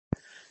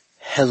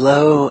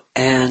Hello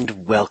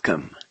and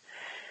welcome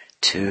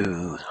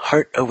to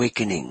Heart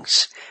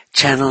Awakenings,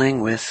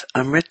 Channeling with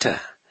Amrita.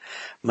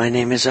 My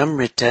name is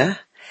Amrita,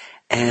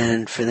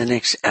 and for the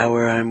next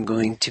hour I'm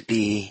going to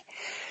be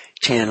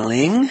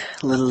channeling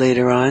a little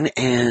later on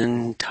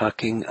and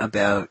talking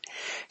about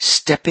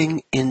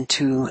stepping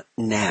into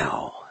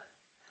now.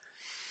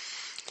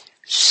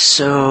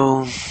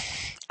 So,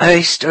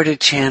 I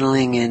started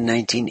channeling in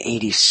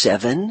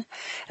 1987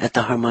 at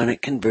the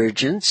Harmonic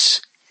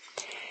Convergence.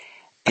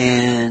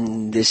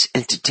 And this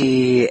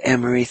entity,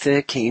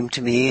 Amrita, came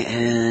to me,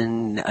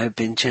 and I've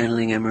been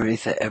channeling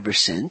Amrita ever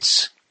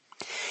since.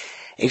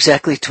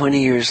 Exactly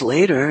 20 years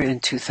later, in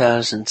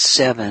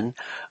 2007,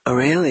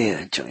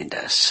 Aurelia joined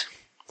us.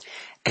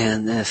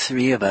 And the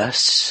three of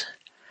us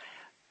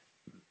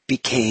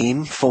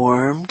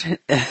formed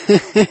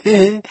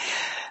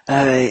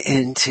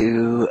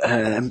into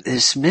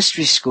this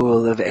mystery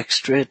school of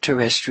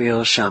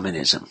extraterrestrial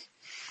shamanism.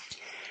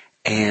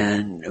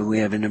 And we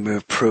have a number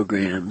of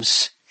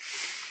programs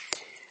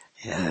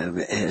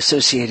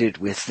associated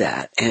with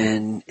that.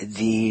 And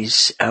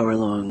these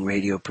hour-long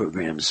radio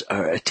programs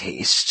are a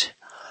taste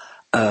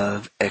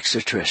of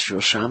extraterrestrial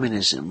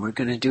shamanism. We're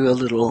going to do a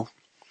little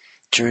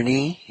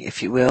journey,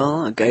 if you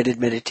will, a guided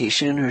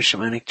meditation or a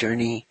shamanic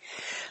journey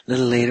a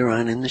little later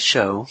on in the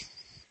show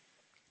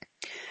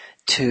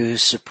to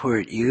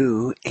support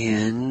you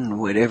in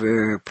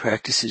whatever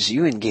practices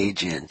you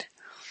engage in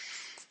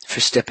for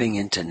stepping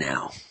into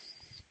now.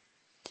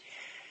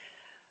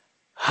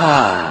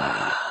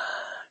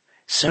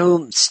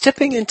 So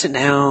stepping into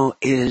now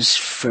is,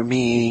 for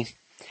me,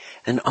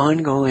 an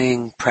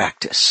ongoing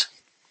practice,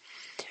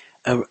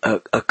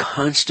 a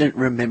constant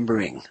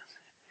remembering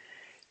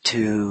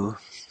to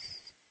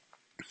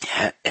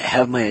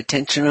have my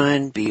attention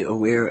on, be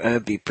aware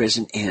of, be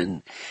present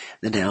in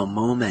the now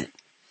moment.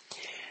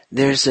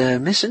 There's a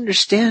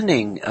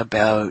misunderstanding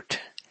about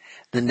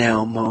the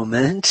now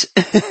moment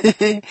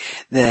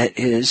that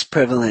is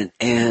prevalent,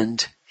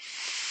 and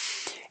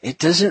it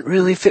doesn't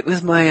really fit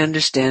with my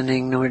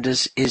understanding, nor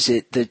is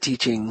it the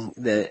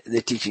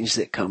teachings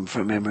that come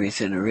from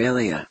Amrita and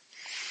Aurelia.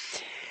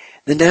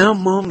 The now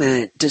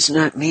moment does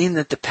not mean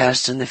that the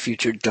past and the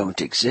future don't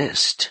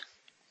exist.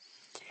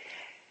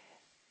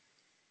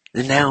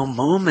 The now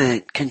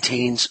moment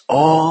contains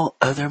all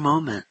other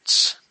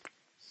moments.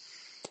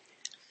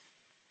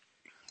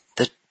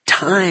 The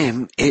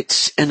time,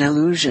 it's an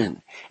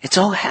illusion. It's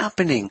all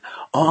happening,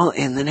 all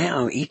in the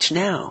now, each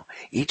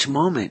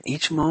moment.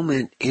 Each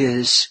moment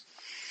is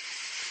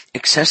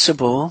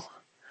accessible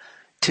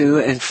to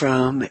and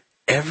from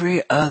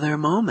every other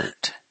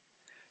moment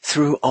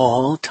through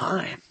all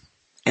time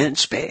and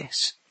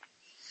space.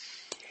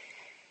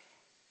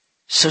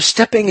 So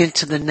stepping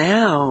into the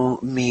now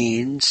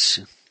means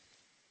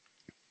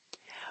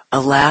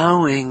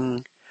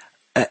allowing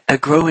a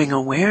growing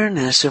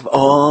awareness of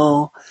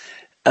all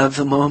of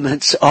the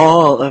moments,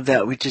 all of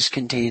that which is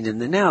contained in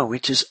the now,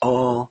 which is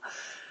all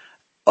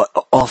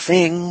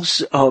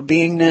things, all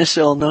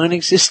beingness, all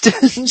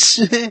non-existence.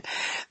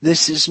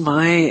 This is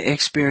my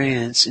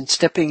experience in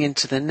stepping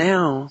into the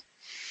now.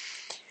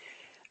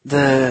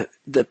 The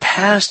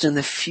past and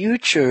the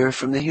future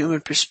from the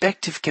human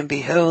perspective can be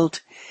held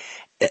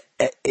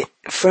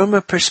from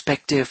a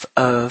perspective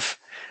of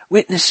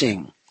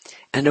witnessing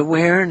and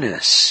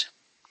awareness.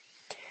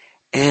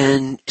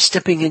 And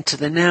stepping into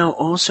the now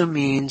also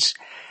means,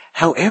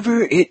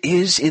 however it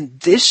is in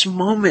this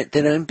moment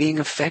that I'm being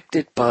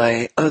affected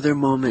by other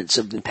moments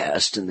of the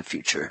past and the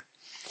future,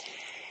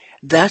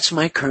 that's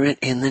my current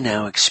in the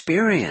now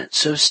experience.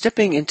 So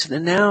stepping into the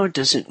now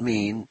doesn't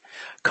mean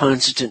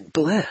constant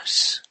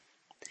bliss.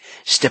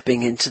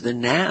 Stepping into the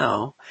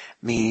now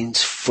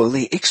means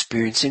fully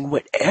experiencing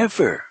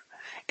whatever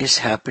is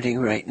happening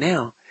right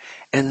now.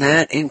 And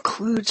that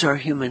includes our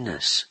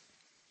humanness.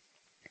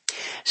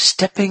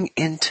 Stepping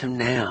into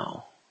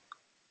now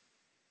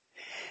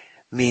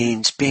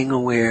means being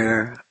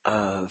aware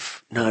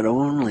of not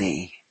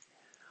only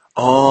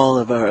all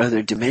of our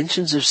other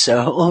dimensions of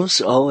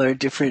selves, all our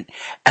different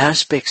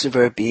aspects of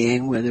our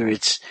being, whether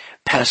it's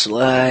past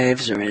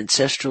lives or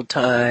ancestral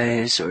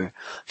ties or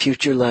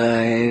future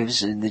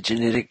lives and the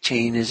genetic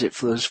chain as it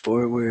flows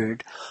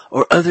forward,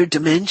 or other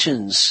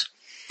dimensions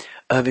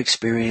of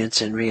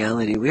experience and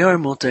reality. We are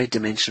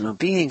multidimensional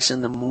beings,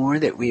 and the more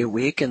that we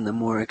awaken, the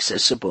more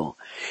accessible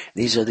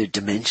these other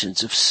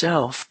dimensions of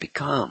self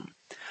become.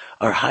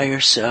 Our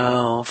higher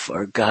self,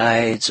 our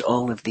guides,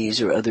 all of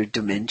these are other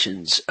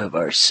dimensions of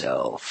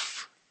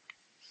ourself,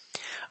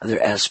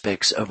 other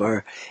aspects of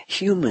our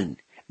human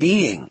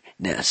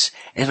beingness.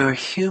 And our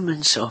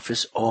human self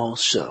is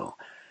also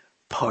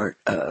part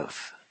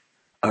of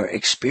our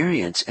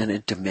experience and a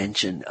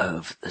dimension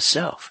of the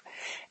self.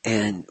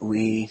 And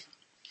we,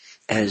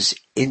 as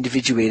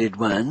individuated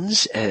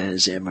ones,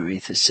 as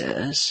Amrita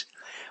says,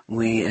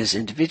 we as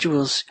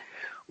individuals,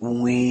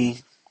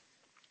 one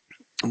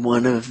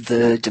of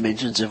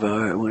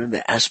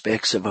the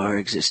aspects of our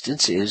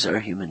existence is our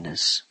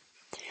humanness.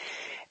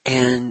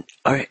 And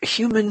our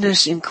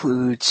humanness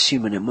includes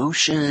human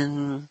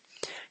emotion,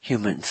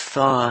 human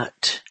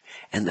thought,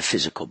 and the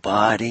physical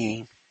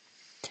body.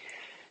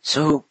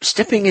 So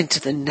stepping into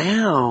the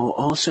now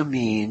also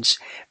means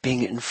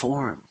being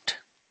informed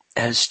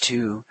as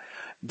to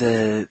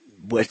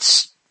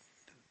what's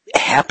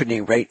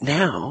happening right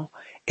now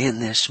in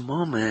this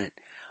moment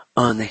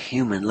on the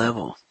human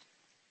level.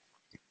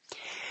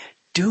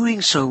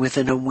 Doing so with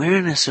an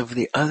awareness of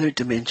the other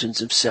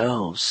dimensions of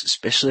selves,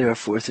 especially our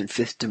fourth and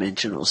fifth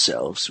dimensional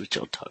selves, which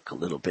I'll talk a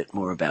little bit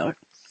more about,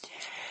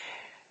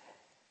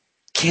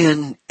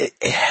 can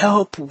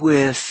help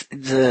with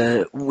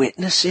the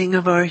witnessing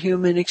of our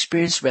human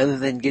experience rather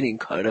than getting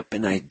caught up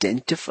and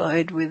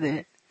identified with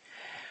it,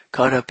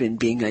 caught up in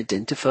being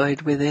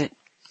identified with it.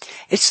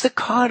 It's the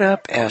caught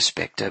up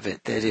aspect of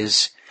it that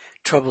is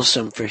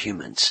troublesome for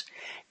humans.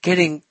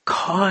 Getting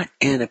caught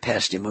in a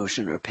past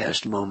emotion or a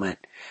past moment,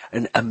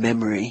 a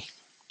memory,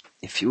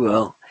 if you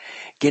will,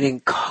 getting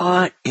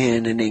caught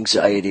in an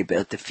anxiety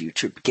about the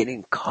future,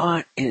 getting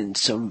caught in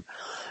some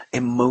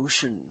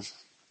emotional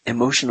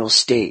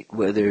state,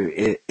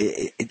 whether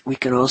we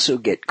can also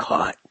get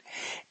caught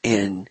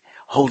in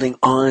holding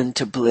on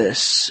to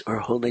bliss or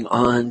holding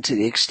on to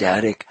the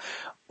ecstatic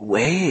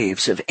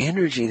waves of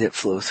energy that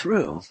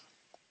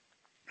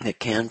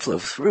can flow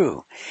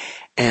through,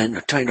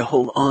 and trying to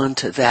hold on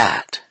to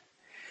that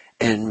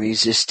and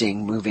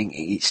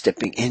resisting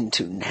stepping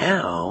into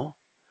now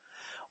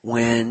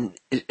when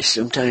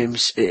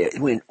sometimes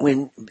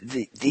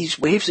these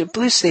waves of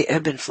bliss, they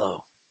ebb and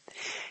flow.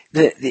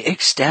 The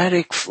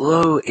ecstatic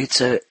flow,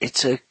 it's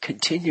a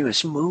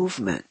continuous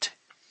movement,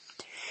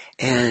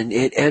 and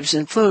it ebbs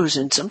and flows,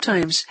 and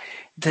sometimes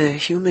the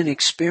human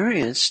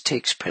experience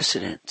takes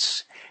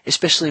precedence,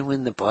 especially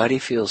when the body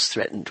feels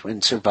threatened,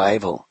 when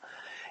survival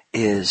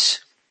is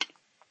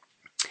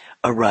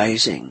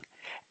arising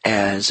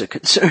as a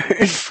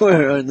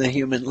concern on the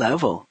human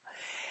level.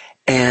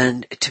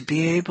 And to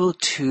be able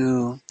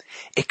to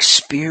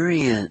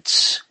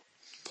experience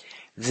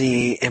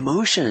the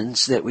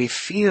emotions that we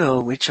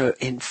feel, which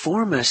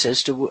inform us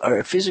as to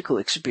our physical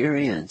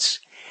experience,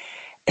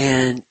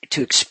 and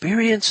to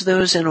experience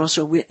those and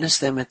also witness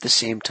them at the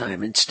same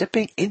time. And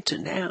stepping into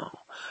now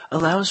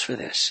allows for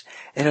this.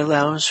 It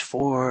allows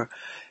for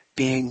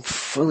being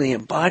fully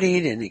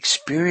embodied and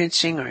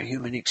experiencing our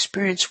human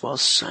experience while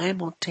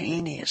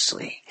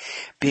simultaneously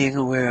being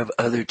aware of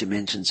other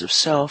dimensions of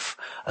self,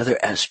 other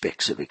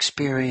aspects of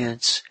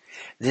experience.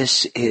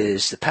 This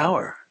is the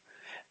power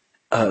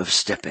of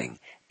stepping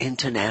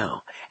into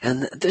now.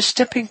 And the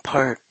stepping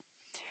part,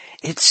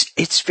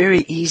 it's very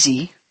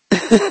easy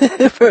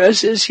for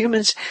us as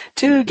humans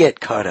to get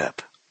caught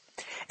up,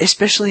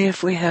 especially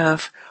if we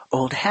have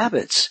old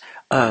habits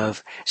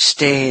of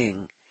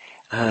staying,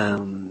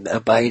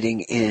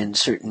 abiding in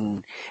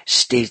certain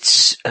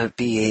states of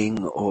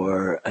being,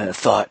 or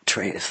thought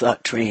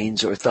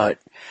trains, or thought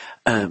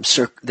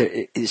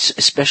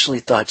especially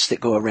thoughts that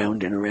go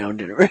around and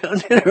around and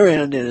around and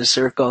around in a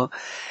circle,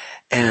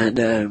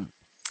 and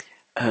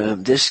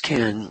this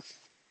can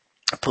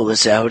pull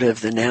us out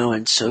of the now.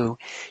 And so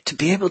to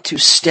be able to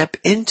step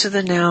into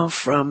the now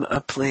from a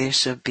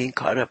place of being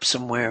caught up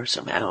somewhere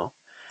somehow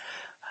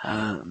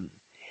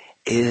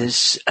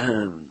is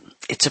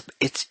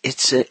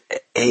it's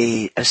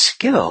a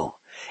skill.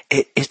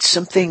 It's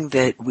something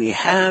that we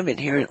have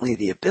inherently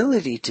the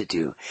ability to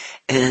do,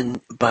 and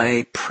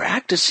by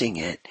practicing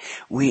it,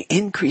 we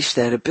increase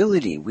that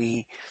ability.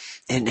 We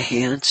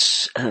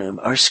enhance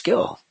our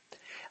skill.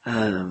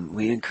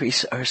 We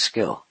increase our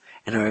skill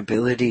and our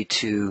ability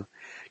to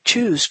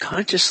choose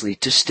consciously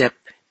to step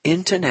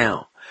into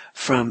now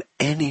from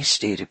any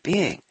state of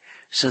being.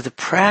 So the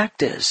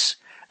practice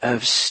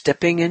of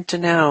stepping into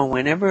now,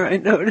 whenever I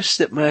notice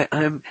that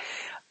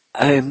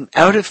I'm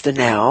out of the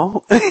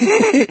now,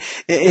 that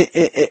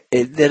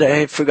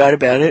I forgot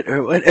about it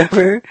or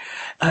whatever,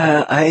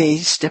 I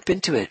step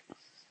into it.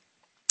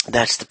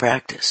 That's the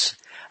practice.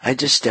 I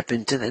just step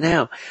into the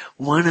now.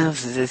 One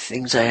of the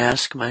things I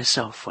ask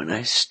myself when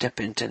I step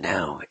into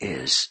now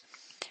is,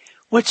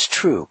 what's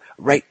true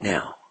right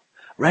now?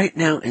 Right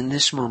now in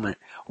this moment,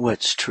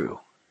 what's true?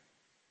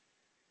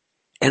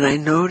 And I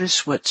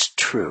notice what's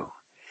true.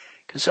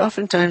 Because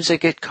oftentimes I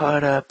get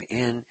caught up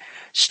in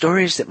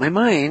stories that my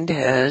mind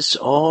has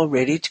all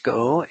ready to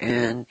go,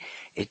 and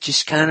it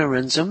just kind of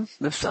runs them.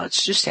 The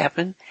thoughts just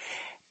happen.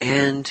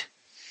 And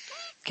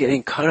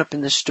getting caught up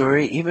in the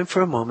story, even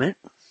for a moment,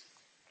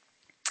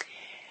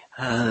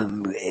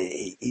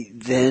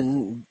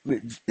 then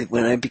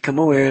when I become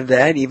aware of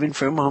that, even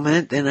for a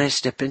moment, then I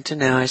step into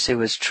now. I say,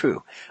 what's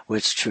true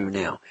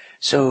now?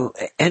 So,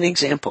 an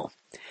example.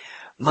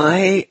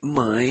 My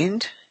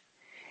mind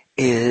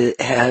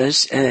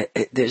there's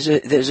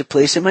a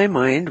place in my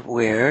mind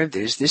where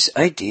there's this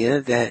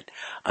idea that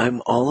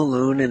I'm all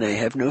alone and I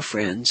have no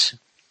friends,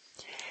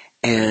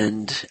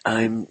 and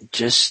I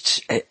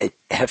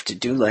have to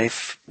do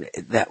life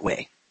that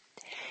way.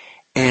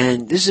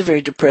 And this is a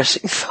very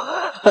depressing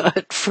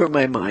thought for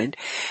my mind,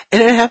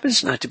 and it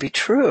happens not to be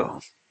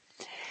true.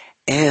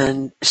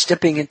 And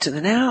stepping into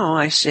the now,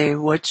 I say,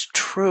 what's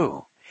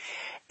true?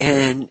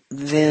 And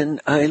then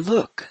I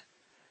look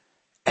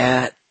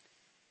at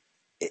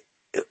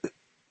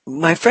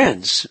my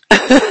friends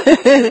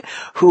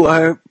who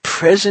are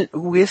present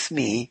with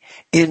me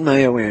in my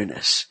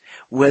awareness,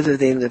 whether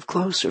they live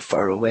close or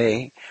far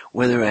away,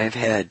 whether I've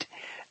had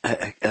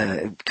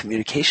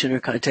communication or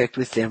contact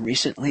with them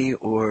recently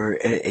or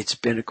it's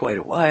been quite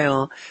a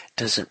while,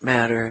 doesn't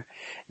matter.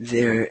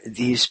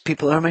 These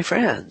people are my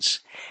friends.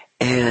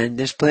 And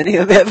there's plenty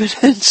of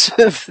evidence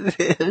of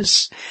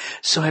this.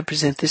 So I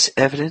present this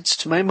evidence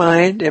to my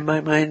mind, and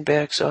my mind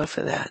backs off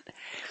of that.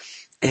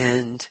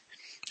 And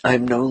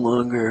I'm no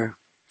longer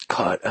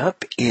caught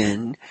up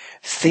in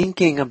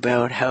thinking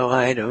about how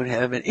I don't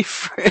have any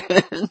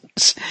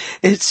friends.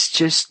 It's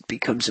just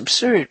becomes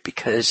absurd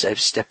because I've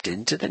stepped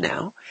into the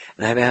now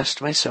and I've asked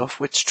myself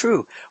what's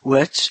true,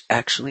 what's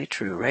actually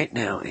true right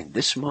now in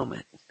this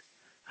moment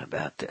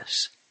about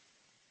this.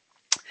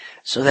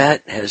 So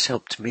that has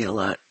helped me a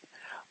lot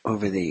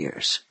over the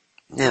years.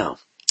 Now,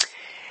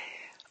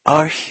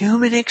 our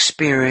human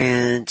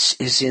experience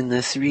is in the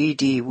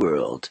 3D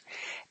world.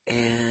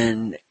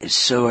 And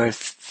so our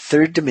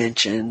third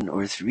dimension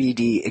or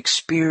 3D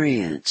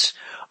experience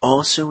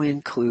also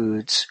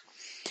includes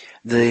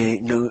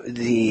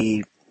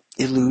the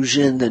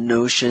illusion, the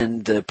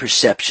notion, the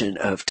perception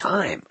of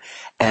time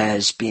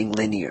as being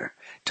linear.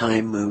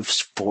 Time moves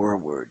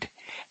forward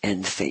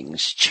and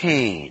things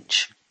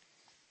change.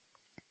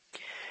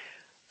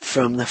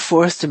 From the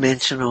fourth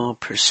dimensional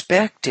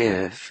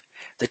perspective,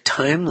 the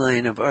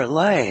timeline of our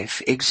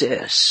life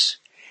exists.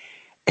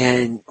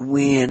 And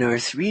we, in our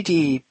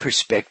 3D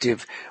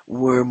perspective,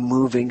 we're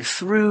moving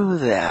through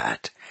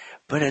that,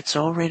 but it's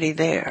already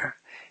there,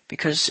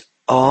 because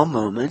all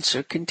moments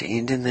are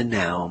contained in the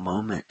now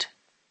moment.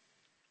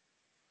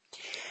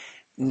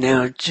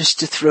 Now, just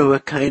to throw a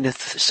kind of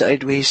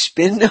sideways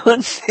spin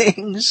on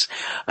things,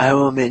 I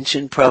will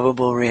mention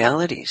probable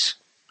realities.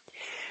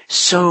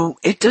 So,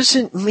 it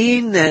doesn't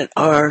mean that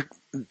our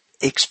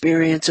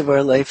experience of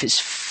our life is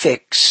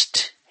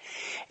fixed.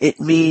 It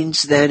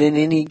means that in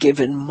any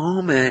given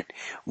moment,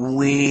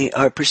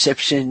 our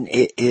perception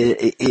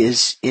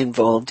is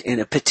involved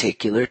in a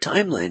particular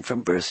timeline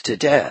from birth to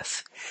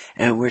death,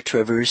 and we're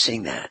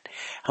traversing that.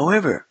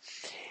 However,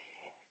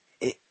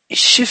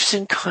 shifts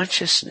in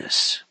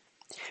consciousness,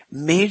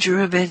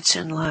 major events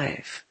in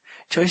life,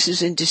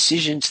 choices and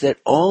decisions that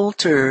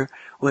alter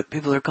what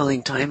people are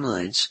calling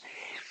timelines,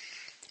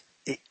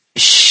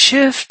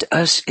 shift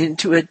us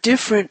into a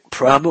different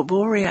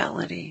probable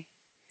reality,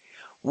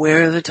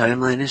 where the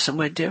timeline is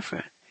somewhat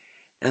different.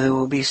 And there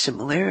will be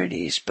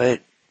similarities,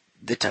 but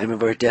the time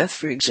of our death,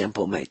 for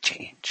example, might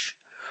change.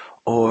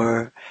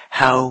 Or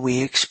how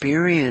we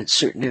experience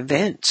certain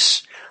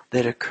events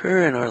that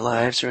occur in our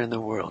lives or in the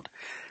world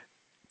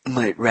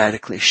might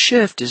radically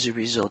shift as a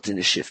result in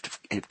a shift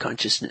of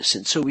consciousness.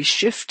 And so we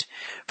shift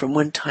from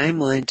one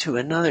timeline to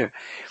another.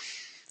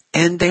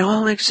 And they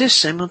all exist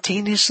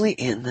simultaneously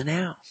in the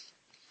now.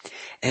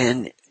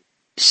 And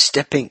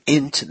stepping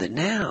into the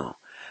now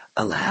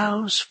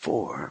allows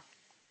for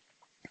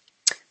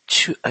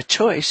a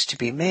choice to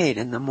be made,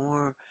 and the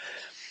more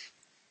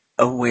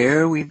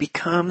aware we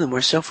become, the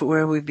more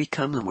self-aware we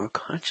become, the more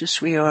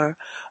conscious we are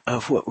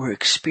of what we're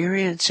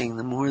experiencing,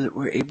 the more that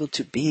we're able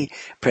to be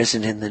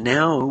present in the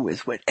now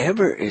with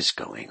whatever is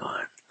going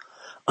on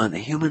the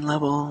human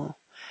level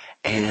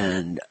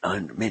and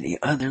on many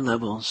other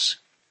levels,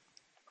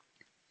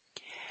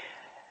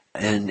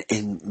 and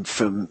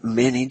from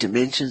many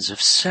dimensions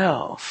of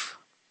self.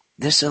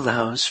 This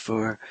allows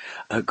for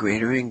a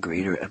greater and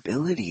greater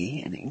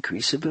ability, an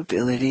increase of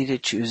ability to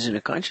choose in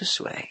a conscious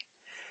way,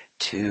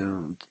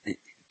 to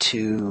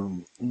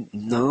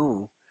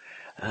know,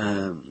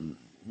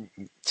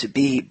 to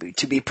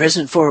be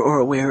present for or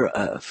aware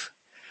of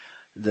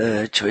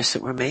the choice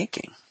that we're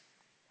making,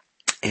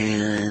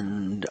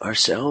 and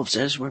ourselves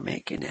as we're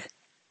making it.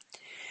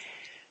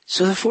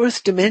 So the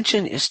fourth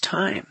dimension is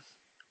time.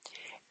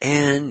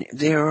 And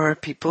there are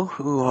people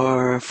who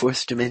are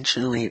fourth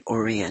dimensionally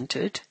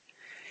oriented,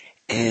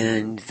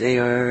 and they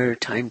are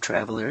time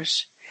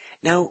travelers.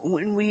 Now,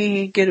 when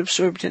we get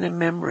absorbed in a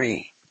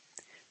memory,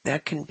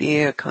 that can be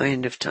a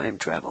kind of time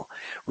travel.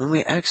 When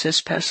we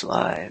access past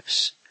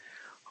lives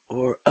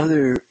or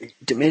other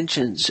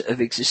dimensions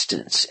of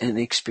existence and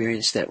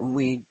experience that, when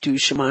we do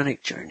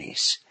shamanic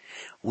journeys,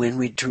 when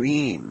we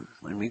dream,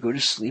 when we go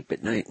to sleep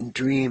at night and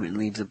dream and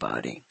leave the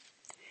body,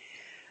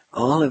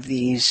 all of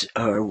these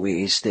are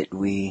ways that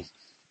we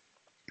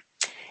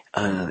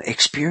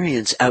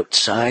experience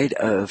outside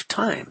of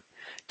time.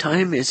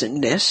 Time is a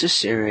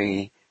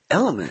necessary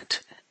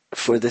element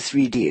for the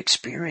 3D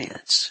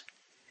experience.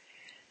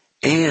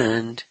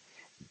 And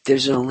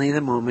there's only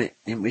the moment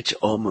in which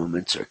all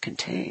moments are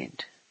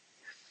contained.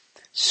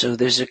 So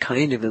there's a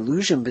kind of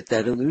illusion, but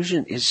that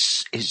illusion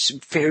is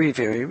very,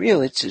 very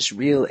real. It's as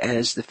real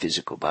as the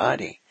physical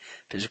body.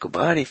 Physical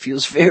body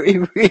feels very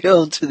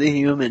real to the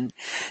human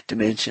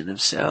dimension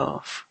of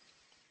self.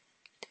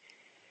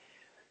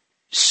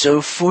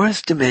 So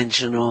fourth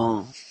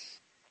dimensional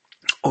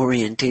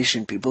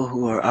orientation, people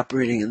who are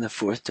operating in the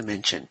fourth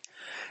dimension,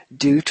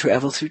 do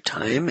travel through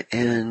time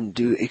and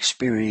do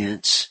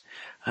experience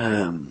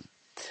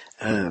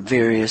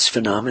various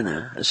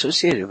phenomena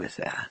associated with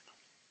that.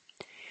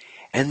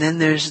 And then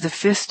there's the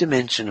fifth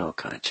dimensional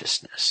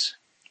consciousness.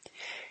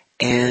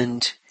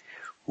 And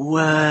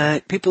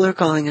what people are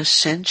calling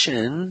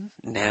ascension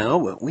now,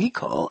 what we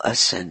call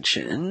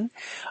ascension,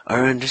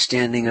 our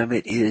understanding of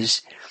it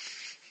is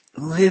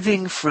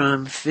living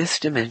from fifth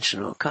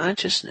dimensional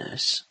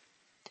consciousness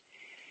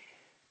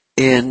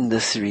in the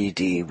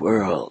 3D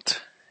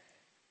world.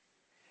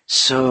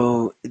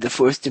 So the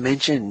fourth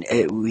dimension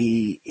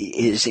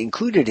is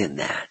included in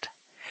that.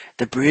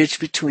 The bridge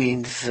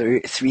between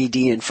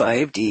 3D and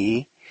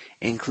 5D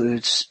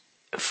includes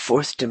a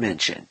fourth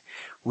dimension,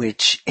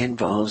 which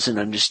involves an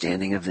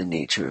understanding of the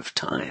nature of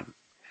time,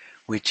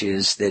 which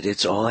is that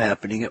it's all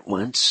happening at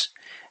once,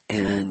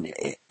 and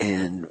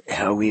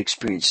how we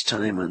experience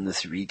time on the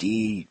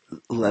 3D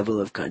level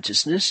of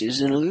consciousness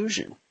is an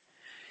illusion.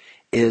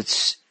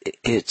 There's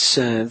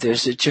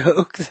a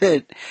joke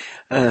that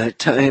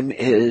time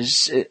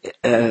is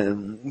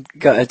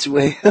God's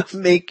way of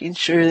making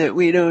sure that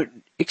we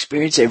don't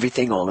experience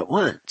everything all at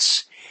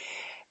once.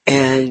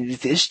 And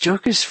this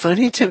joke is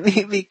funny to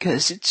me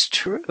because it's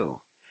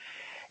true.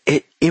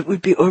 It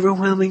would be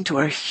overwhelming to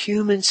our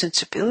human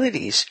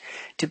sensibilities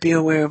to be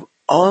aware of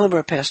all of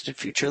our past and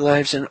future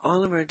lives and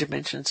all of our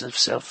dimensions of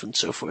self and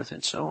so forth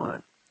and so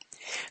on.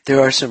 There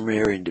are some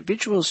rare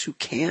individuals who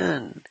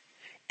can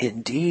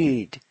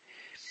indeed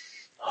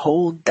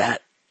hold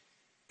that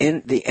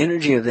in the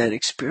energy of that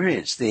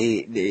experience.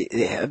 They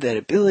have that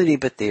ability,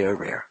 but they are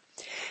rare.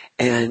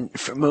 And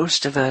for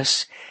most of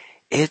us,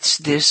 it's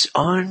this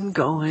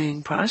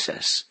ongoing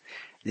process.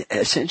 The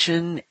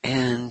ascension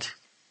and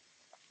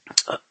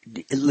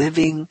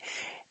living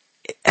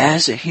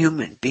as a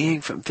human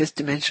being from fifth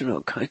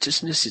dimensional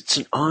consciousness, it's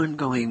an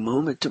ongoing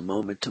moment to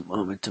moment to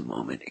moment to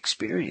moment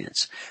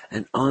experience,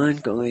 an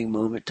ongoing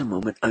moment to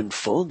moment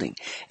unfolding.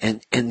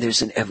 And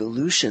there's an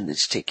evolution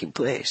that's taking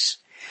place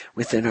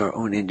within our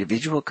own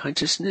individual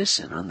consciousness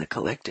and on the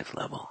collective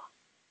level.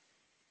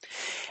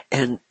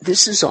 And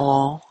this is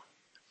all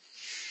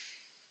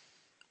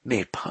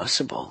made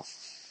possible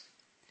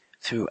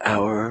through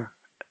our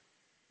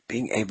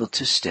being able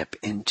to step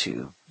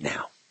into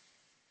now,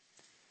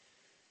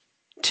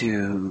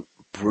 to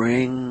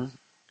bring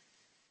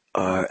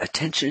our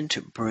attention,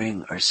 to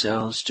bring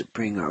ourselves, to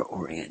bring our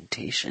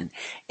orientation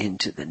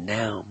into the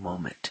now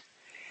moment.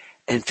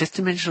 And fifth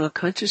dimensional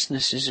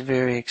consciousness is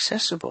very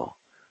accessible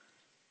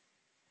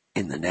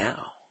in the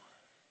now.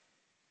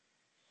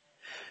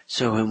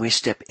 So when we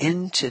step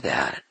into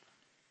that,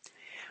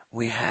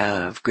 we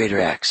have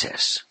greater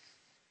access.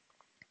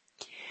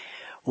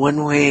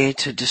 One way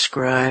to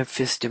describe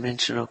fifth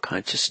dimensional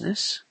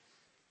consciousness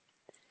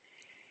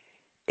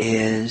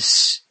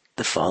is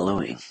the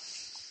following.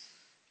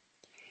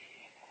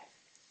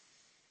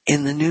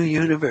 In the new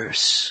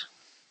universe,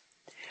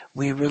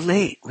 we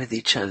relate with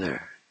each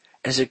other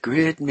as a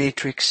grid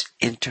matrix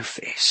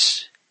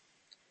interface,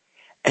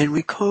 and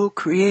we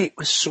co-create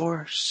with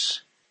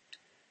Source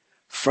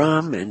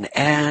from and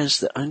as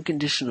the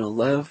unconditional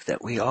love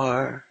that we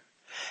are,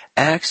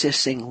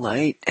 accessing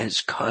light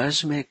as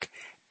cosmic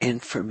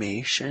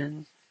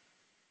information,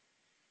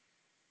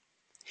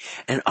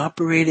 and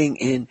operating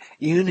in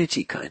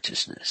unity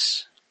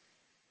consciousness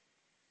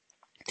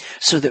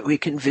so that we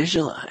can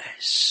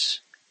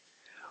visualize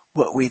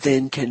what we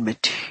then can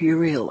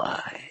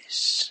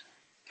materialize.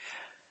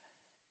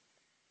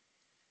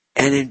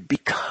 And in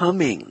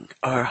becoming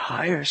our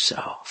higher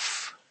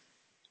self,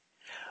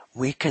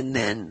 we can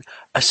then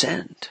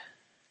ascend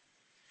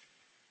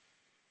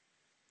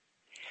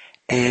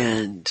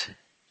and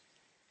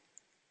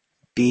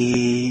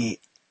be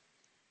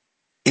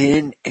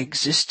in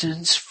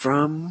existence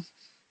from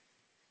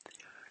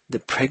the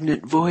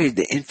pregnant void,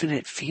 the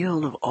infinite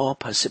field of all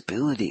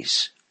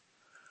possibilities,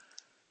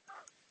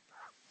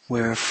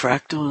 where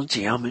fractal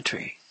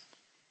geometry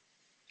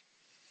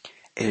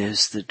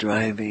is the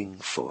driving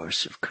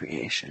force of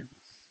creation.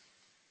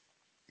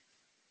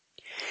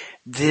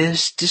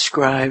 This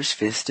describes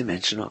fifth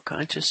dimensional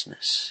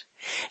consciousness.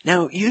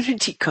 Now,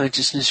 unity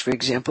consciousness, for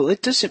example,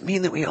 it doesn't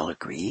mean that we all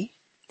agree.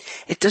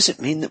 It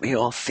doesn't mean that we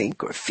all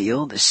think or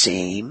feel the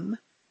same.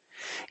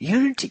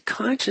 Unity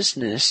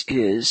consciousness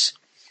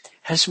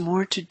has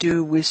more to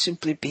do with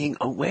simply being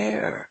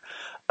aware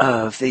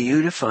of the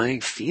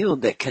unifying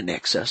field that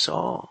connects us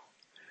all.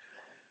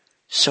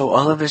 So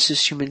all of us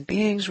as human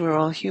beings, we're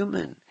all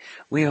human.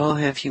 We all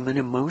have human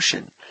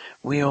emotion.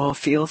 We all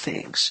feel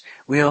things.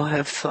 We all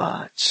have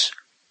thoughts.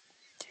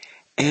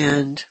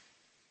 And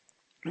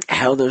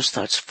how those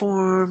thoughts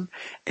form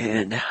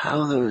and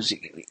how those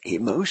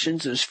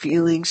emotions, those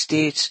feeling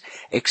states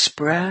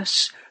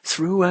express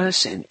through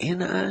us and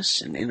in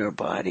our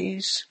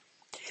bodies,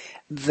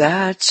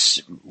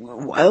 that's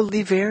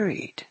wildly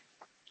varied.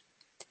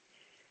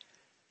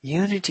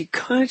 Unity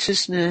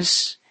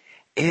consciousness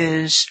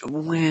is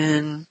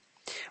when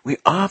we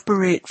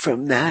operate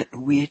from that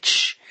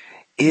which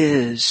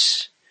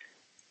is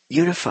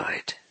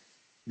unified,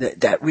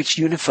 that which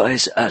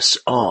unifies us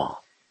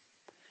all,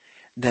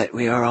 that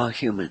we are all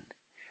human,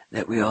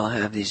 that we all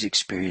have these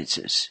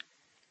experiences.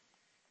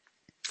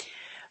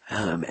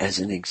 as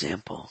an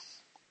example.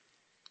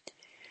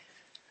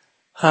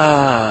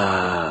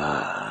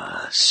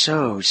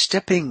 So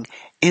stepping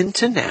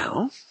into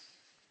now,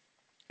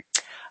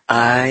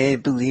 I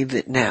believe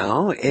that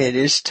now it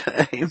is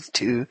time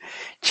to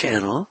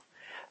channel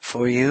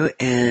for you,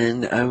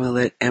 and I will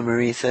let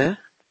Amrita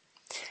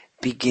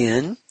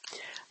begin.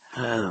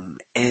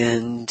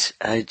 And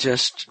I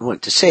just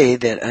want to say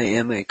that I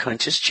am a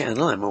conscious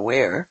channel. I'm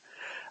aware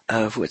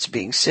of what's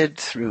being said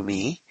through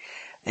me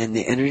and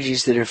the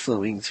energies that are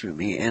flowing through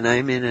me, and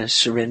I'm in a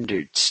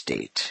surrendered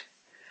state.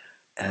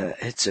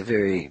 It's a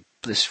very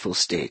blissful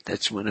state.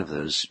 That's one of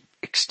those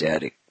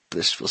ecstatic,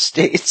 blissful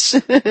states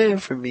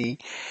for me,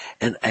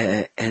 and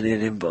it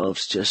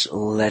involves just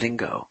letting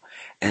go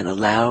and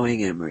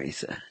allowing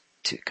Amrita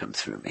to come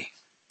through me.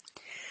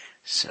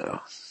 So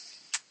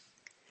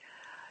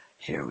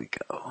here we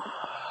go.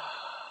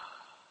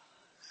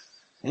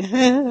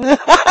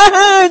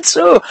 And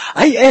so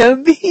I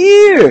am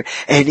here,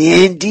 and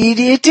indeed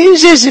it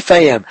is as if I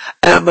am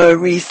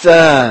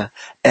Amrita,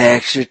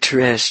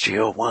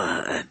 extraterrestrial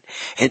one,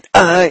 and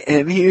I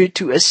am here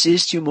to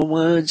assist human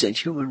ones and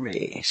human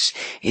race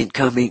in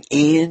coming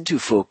into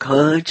full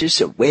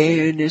conscious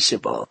awareness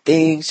of all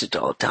things at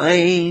all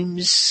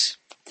times.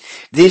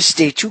 This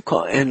state you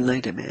call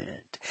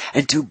enlightenment,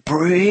 and to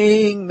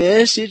bring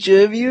message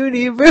of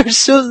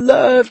universal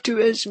love to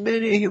as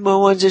many human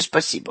ones as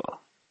possible.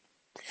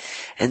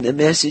 And the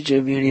message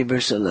of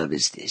universal love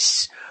is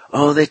this.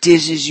 All that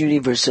is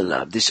universal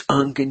love, this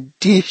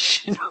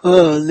unconditional,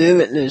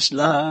 limitless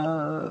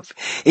love.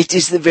 It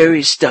is the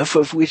very stuff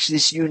of which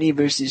this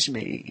universe is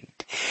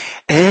made.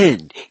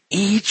 And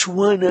each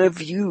one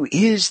of you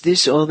is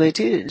this all that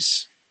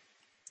is.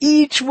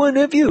 Each one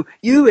of you,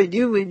 you and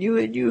you and you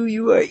and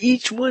you are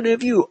each one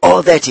of you,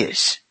 all that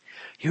is.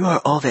 You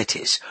are all that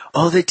is.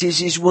 All that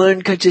is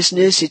one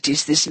consciousness. It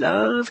is this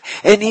love.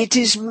 And it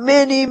is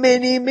many,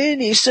 many,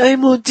 many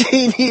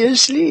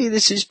simultaneously.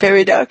 This is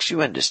paradox,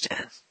 you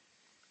understand.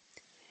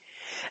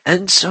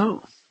 And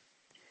so,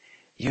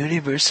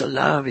 universal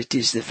love, it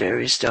is the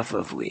very stuff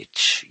of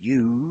which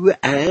you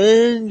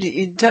and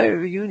the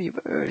entire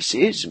universe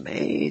is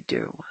made,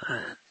 dear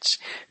ones.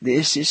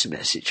 This is a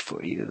message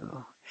for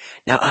you.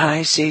 Now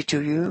I say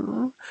to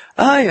you,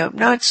 I am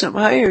not some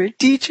higher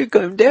teacher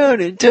come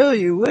down and tell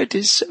you what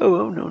is so.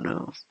 Oh,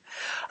 no.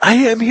 I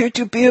am here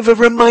to be of a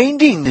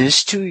reminding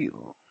this to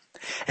you.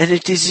 And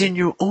it is in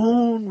your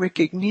own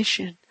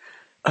recognition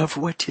of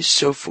what is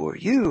so for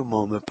you,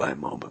 moment by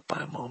moment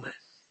by moment.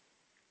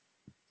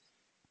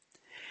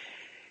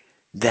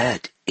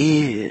 That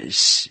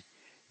is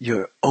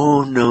your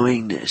own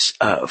knowingness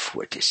of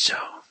what is so.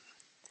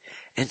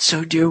 And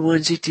so, dear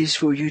ones, it is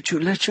for you to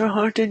let your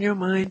heart and your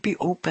mind be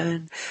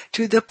open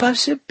to the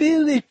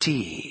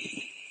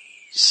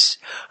possibilities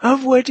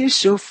of what is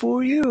so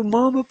for you,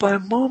 moment by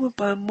moment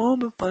by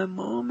moment by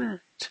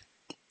moment.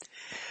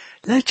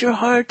 Let your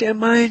heart and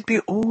mind be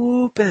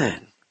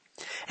open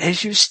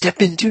as you step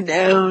into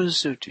now,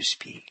 so to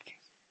speak.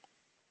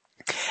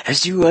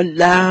 As you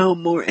allow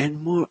more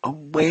and more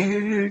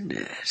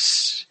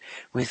awareness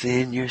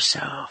within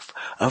yourself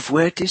of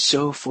what is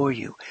so for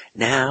you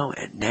now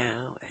and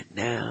now and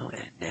now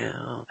and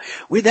now,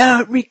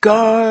 without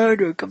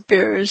regard or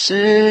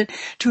comparison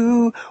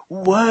to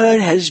what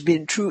has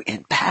been true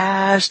in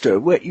past or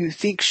what you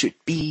think should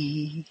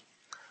be.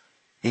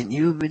 In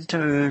human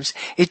terms,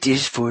 it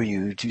is for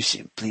you to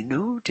simply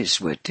notice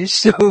what is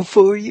so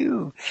for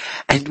you,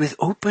 and with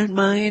open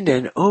mind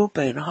and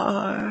open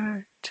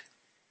heart,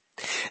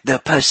 the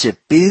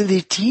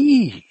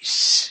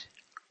possibilities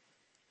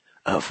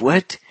of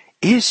what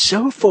is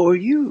so for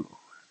you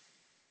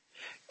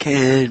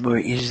can more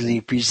easily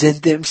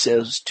present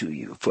themselves to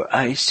you. For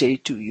I say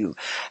to you,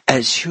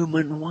 as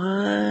human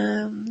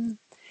one,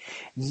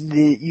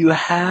 that you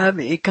have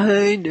a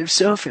kind of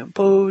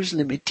self-imposed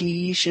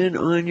limitation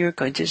on your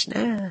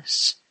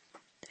consciousness.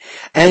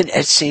 And at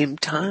the same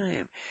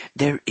time,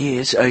 there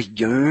is a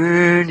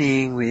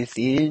yearning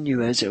within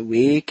you as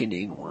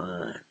awakening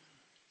one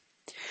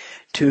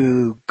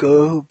to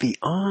go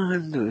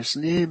beyond those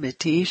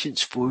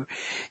limitations, for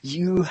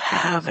you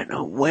have an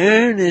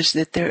awareness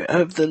that they're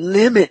of the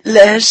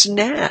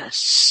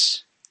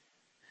limitlessness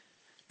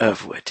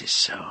of what is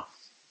so.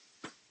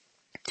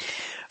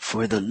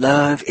 For the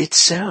love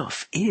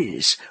itself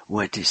is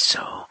what is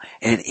so,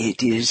 and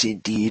it is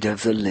indeed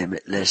of the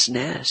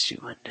limitlessness,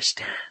 you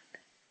understand.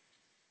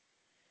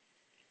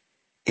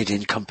 It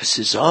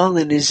encompasses all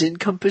and is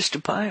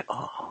encompassed by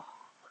all.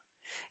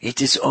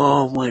 It is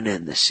all one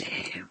and the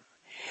same.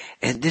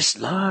 And this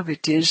love,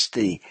 it is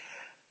the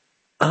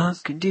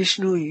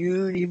unconditional,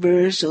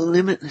 universal,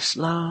 limitless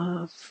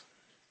love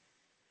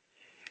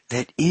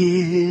that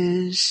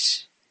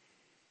is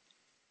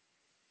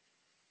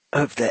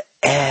of the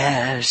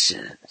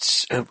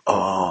essence of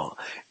all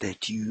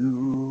that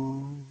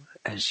you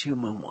as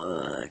human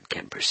one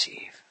can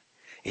perceive.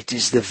 It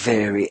is the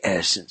very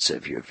essence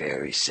of your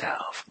very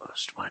self,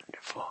 most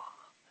wonderful.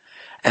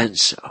 And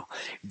so,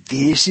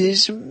 this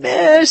is a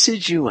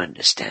message you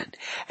understand.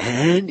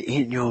 And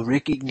in your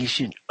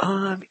recognition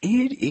of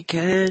it, it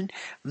can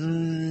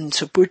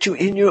support you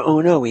in your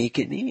own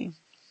awakening.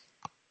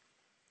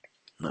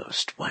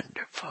 Most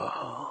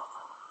wonderful.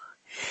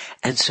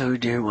 And so,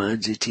 dear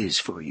ones, it is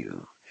for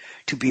you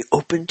to be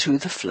open to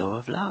the flow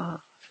of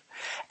love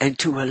and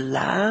to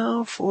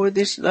allow for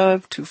this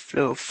love to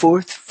flow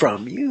forth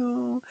from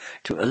you,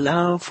 to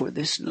allow for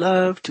this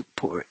love to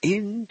pour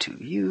into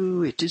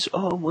you. It is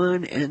all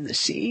one and the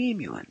same,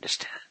 you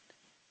understand.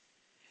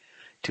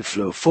 To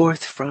flow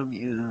forth from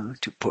you,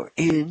 to pour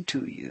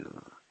into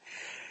you.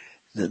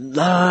 The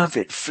love,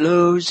 it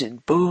flows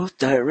in both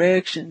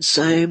directions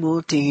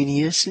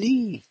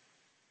simultaneously.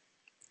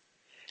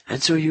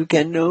 And so you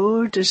can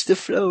notice the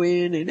flow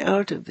in and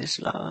out of this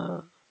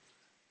love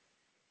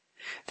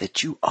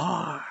that you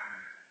are,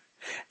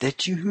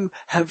 that you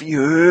have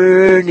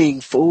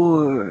yearning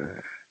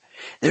for.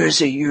 There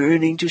is a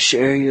yearning to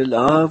share your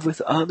love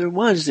with other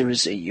ones. There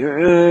is a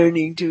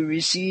yearning to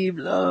receive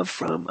love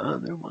from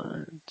other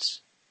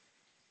ones.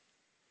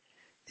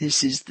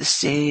 This is the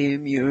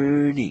same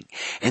yearning,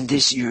 and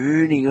this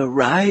yearning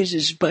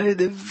arises by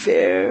the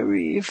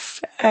very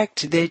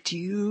fact that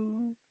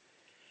you,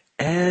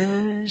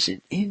 as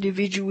an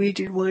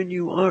individuated one,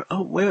 you are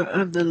aware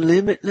of the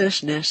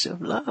limitlessness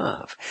of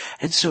love.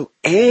 And so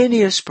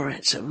any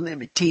appearance of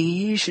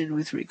limitation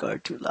with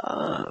regard to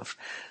love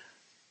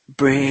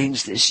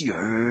brings this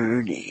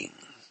yearning.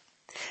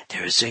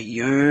 There is a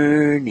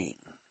yearning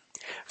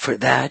for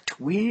that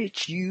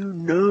which you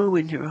know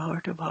in your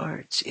heart of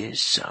hearts is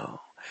so,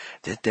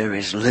 that there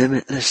is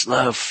limitless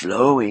love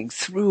flowing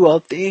through all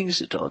things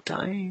at all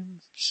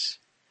times.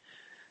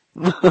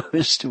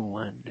 Most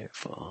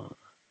wonderful.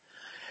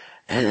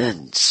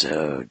 And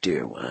so,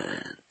 dear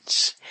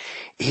ones,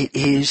 it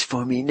is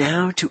for me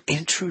now to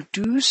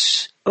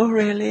introduce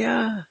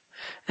Aurelia.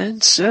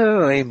 And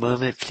so, a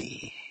moment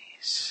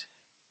please.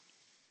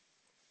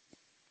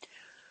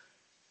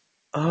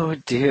 Oh,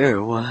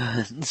 dear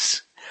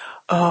ones.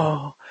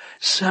 Oh,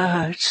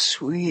 such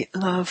sweet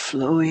love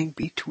flowing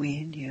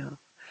between you.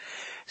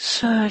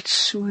 Such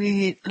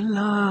sweet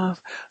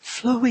love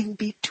flowing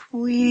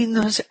between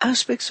those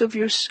aspects of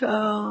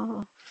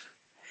yourself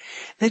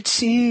that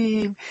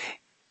seem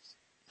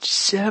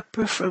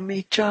separate from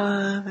each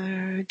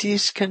other,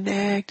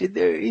 disconnected.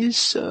 There is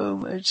so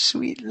much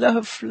sweet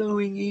love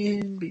flowing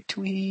in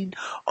between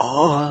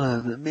all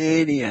of the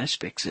many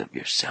aspects of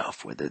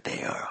yourself, whether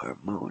they are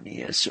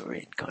harmonious or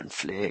in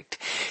conflict.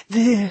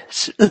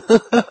 This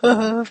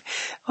love,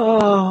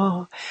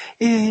 oh,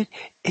 it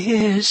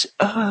is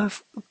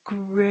of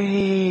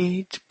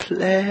great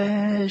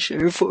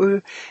pleasure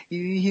for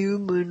you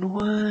human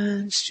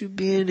ones to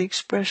be an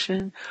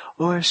expression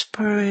or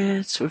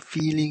experience or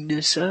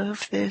feelingness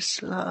of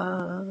this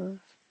love.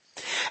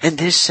 And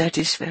this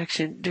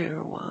satisfaction,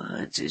 dear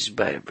ones, is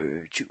by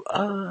virtue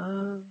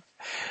of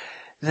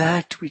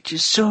that which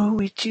is so,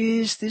 which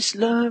is this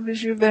love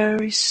is your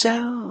very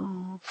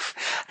self.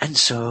 And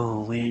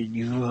so when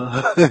you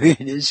are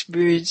in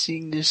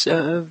experiencingness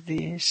of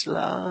this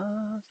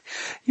love,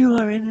 you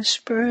are in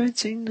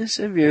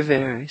experiencingness of your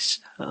very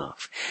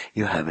self.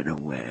 You have an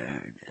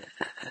awareness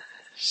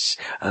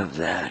of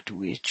that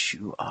which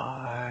you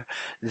are,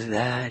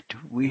 that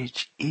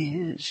which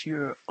is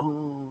your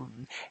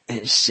own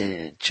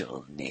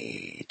essential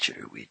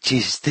nature, which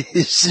is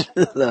this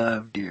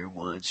love, dear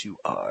ones. You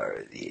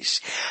are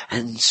this.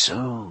 And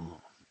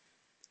so,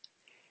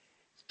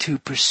 to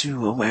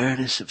pursue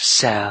awareness of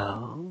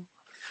self,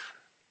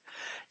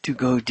 to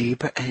go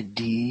deeper and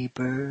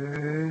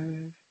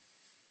deeper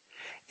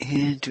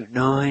into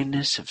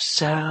knowingness of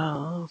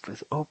self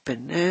with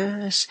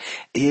openness,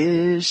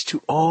 is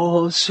to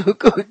also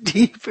go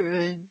deeper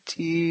and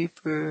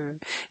deeper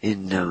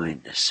in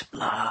knowingness of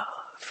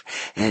love.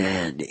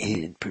 And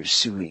in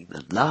pursuing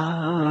the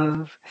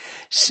love,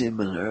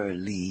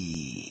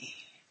 similarly,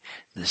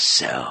 the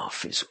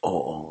self is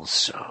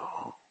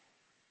also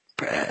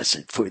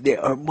present, for they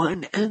are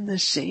one and the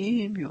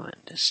same, you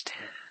understand.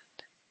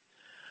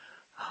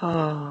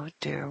 Oh,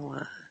 dear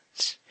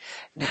ones.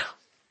 Now,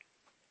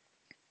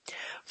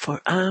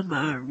 for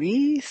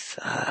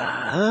Amrita,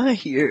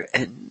 here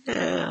and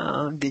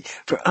now.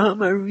 For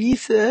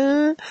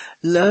Amrita,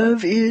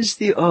 love is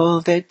the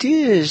all that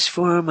is.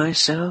 For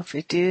myself,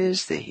 it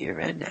is the here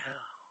and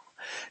now.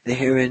 The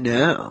here and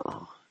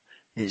now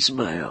is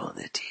my all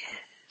that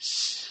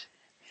is.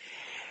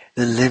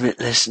 The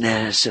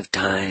limitlessness of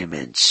time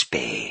and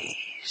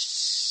space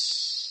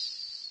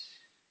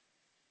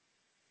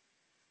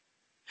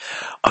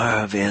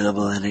are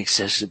available and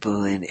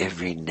accessible in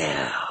every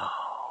now.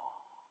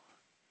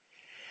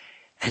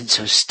 And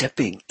so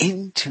stepping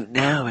into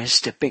now is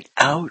stepping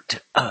out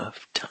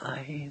of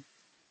time,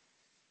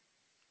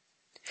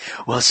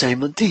 while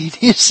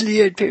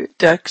simultaneously and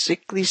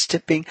paradoxically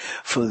stepping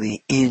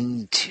fully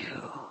into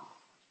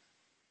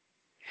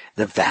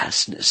the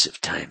vastness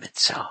of time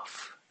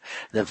itself,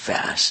 the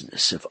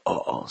vastness of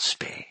all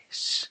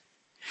space.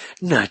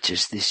 Not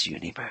just this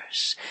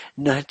universe,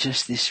 not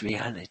just this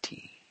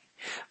reality,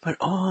 but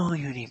all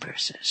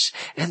universes,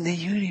 and the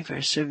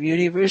universe of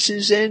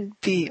universes, and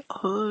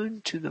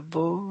beyond to the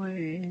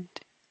void.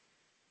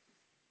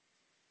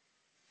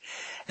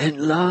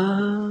 And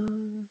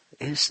love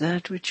is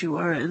that which you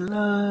are, and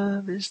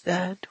love is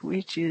that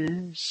which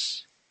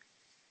is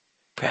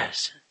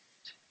present.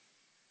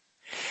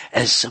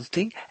 As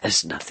something,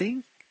 as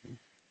nothing,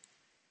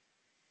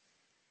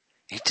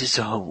 it is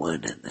all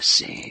one and the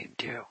same,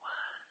 dear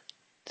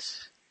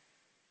ones.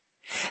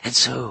 And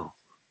so,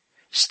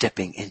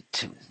 stepping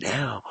into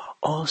now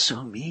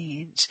also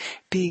means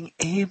being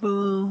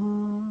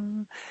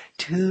able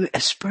to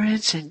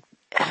experience and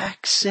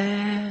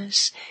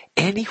access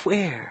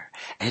anywhere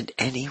and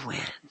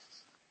anywhen.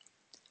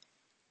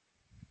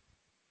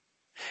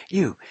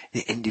 You,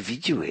 the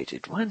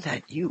individuated one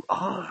that you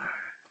are,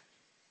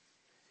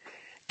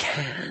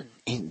 can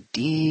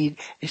indeed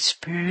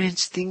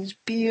experience things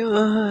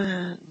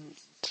beyond,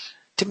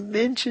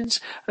 dimensions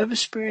of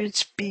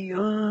experience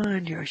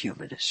beyond your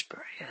human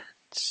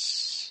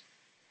experience.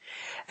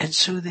 And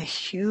so the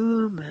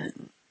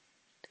human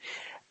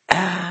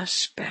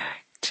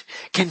aspect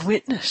can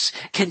witness,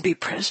 can be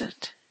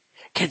present,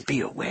 can be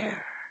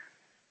aware,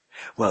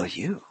 while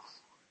you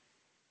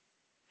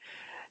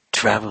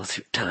travel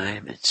through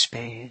time and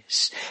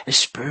space,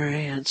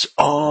 experience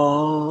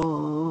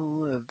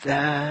all of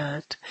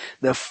that,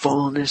 the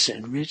fullness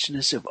and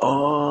richness of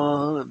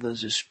all of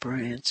those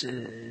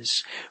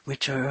experiences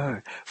which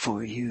are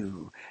for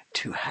you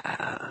to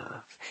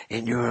have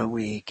in your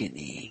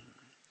awakening.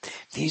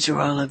 These are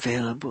all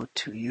available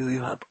to you.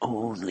 You have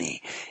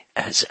only,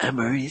 as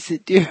Amrita,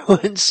 dear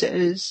one,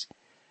 says,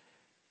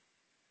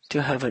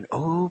 to have an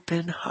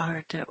open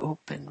heart, an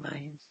open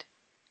mind.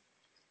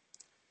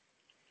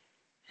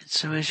 And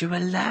so as you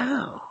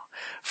allow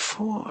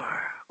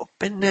for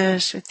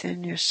openness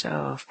within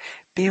yourself,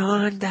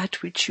 beyond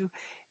that which you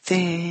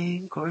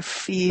think or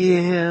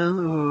feel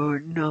or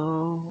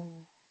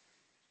know,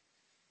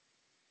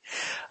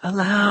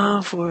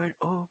 allow for an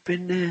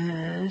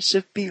openness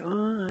of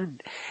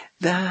beyond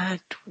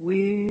that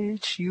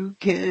which you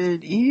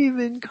can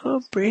even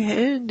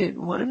comprehend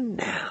in one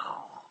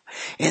now,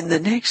 in the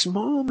next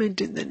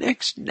moment, in the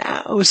next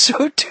now,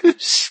 so to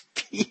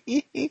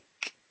speak.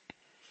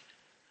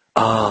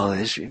 All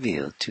is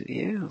revealed to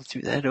you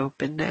through that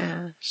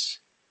openness.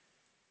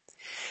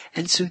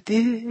 And so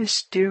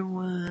this, dear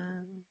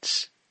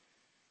ones,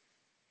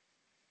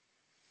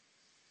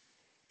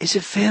 is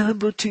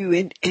available to you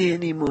in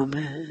any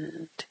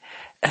moment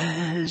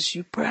as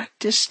you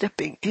practice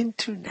stepping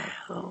into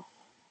now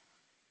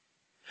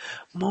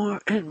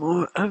more and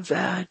more of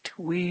that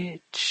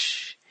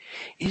which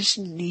is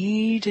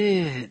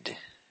needed,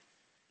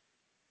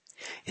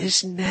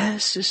 is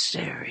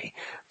necessary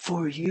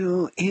for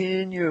you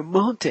in your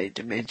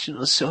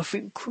multidimensional self,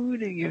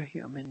 including your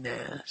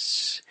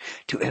humanness,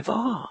 to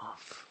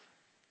evolve.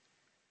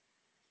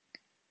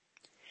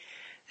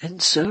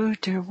 And so,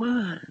 dear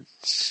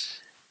ones,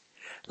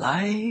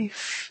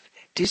 life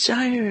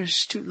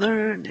desires to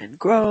learn and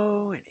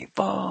grow and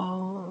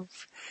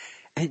evolve,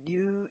 and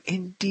you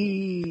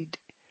indeed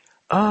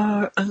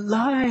are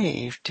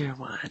alive, dear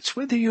ones,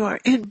 whether you are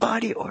in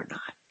body or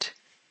not.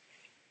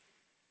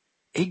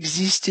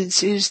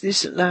 Existence is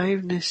this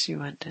aliveness,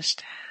 you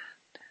understand.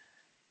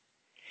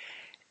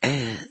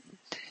 And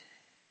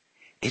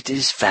it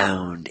is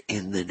found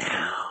in the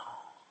now.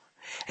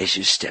 As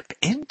you step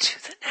into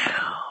the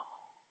now,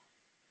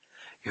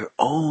 your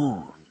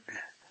own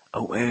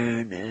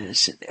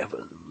awareness and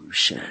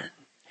evolution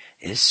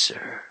is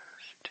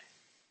served.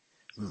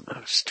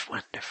 Most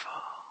wonderful.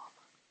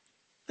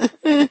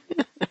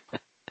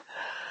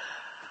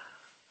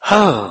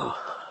 Oh,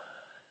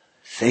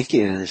 thank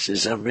you. This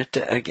is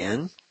Amrita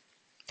again.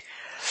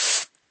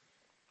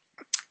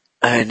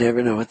 I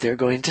never know what they're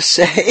going to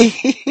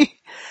say.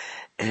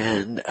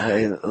 And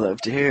I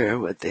love to hear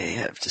what they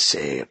have to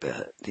say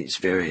about these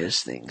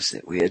various things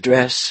that we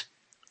address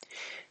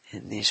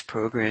in these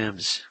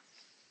programs.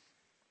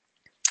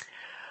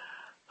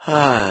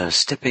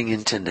 Stepping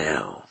into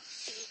now.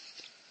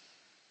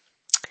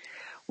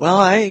 Well,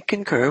 I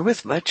concur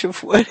with much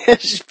of what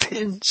has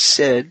been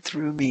said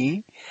through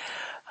me.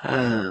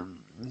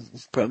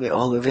 Probably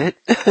all of it.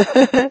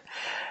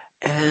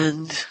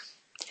 And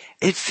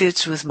it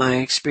fits with my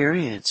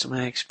experience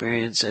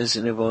as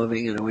an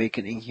evolving and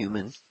awakening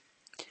human.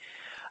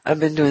 I've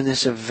been doing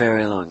this a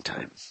very long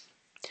time.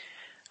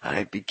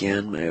 I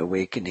began my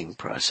awakening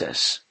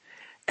process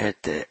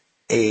at the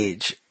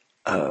age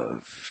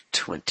of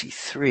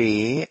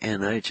 23,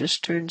 and I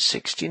just turned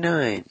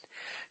 69.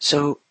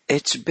 So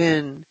it's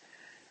been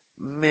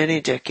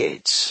many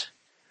decades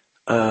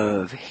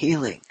of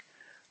healing,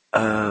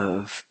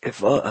 of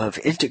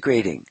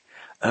integrating,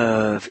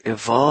 of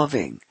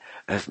evolving,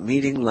 of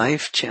meeting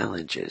life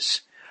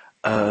challenges,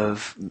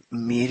 of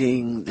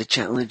meeting the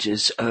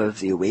challenges of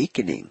the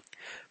awakening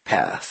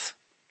path.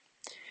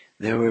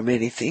 There were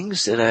many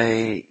things that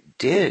I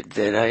did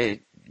that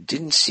I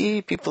didn't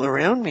see people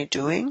around me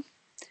doing.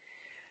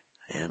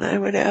 And I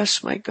would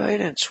ask my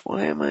guidance,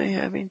 why am I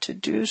having to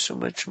do so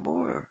much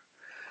more?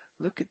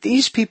 look at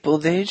these people,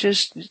 they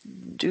just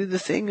do the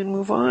thing and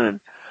move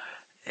on.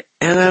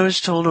 And I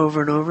was told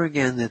over and over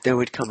again that there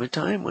would come a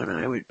time when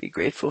I would be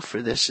grateful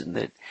for this, and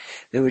that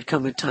there would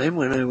come a time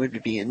when I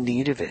would be in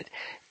need of it.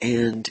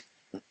 And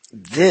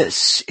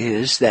this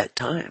is that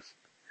time.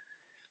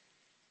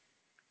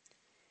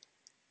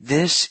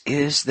 This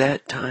is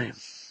that time.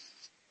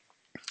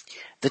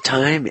 The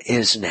time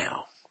is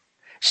now.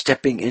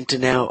 Stepping into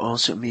now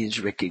also means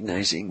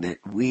recognizing that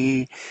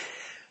we,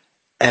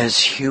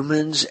 as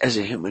humans, as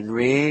a human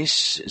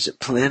race, as a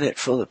planet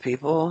full of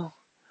people,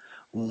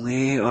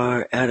 we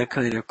are at a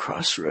kind of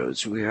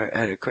crossroads. We are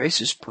at a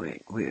crisis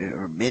point.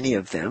 Or many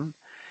of them.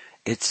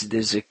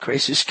 There's a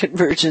crisis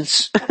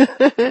convergence.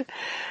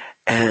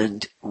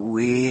 And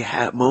we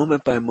have,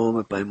 moment by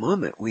moment by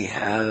moment, we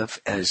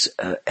have, as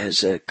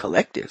a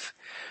collective,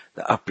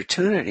 the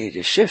opportunity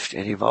to shift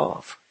and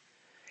evolve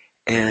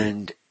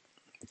and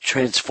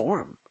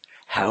transform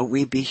how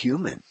we be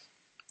human.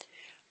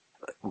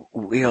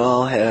 We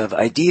all have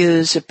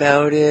ideas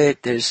about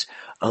it. There's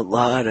a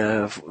lot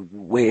of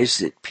ways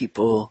that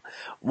people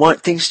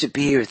want things to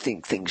be or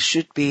think things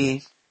should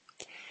be.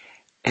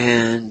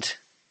 And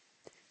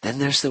then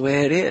there's the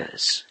way it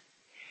is.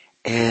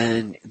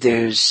 And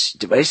there's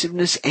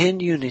divisiveness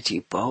and unity,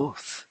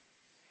 both.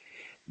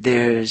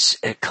 There's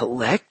a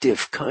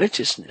collective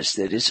consciousness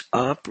that is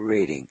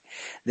operating,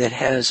 that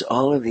has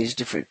all of these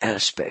different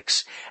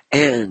aspects.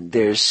 And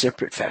there's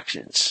separate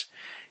factions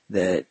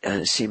that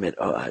seem at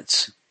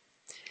odds.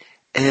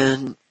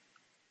 And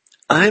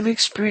I'm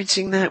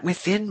experiencing that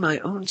within my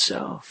own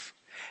self.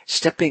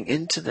 Stepping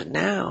into the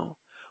now,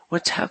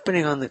 what's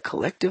happening on the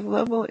collective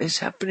level is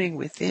happening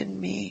within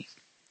me.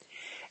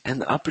 And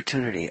the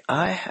opportunity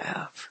I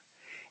have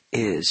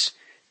is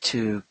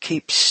to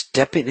keep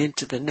stepping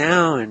into the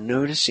now and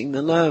noticing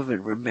the love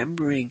and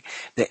remembering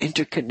the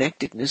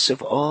interconnectedness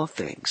of all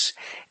things,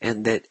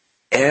 and that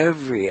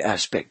every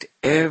aspect,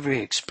 every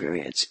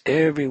experience,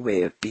 every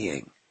way of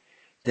being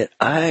that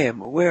I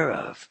am aware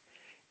of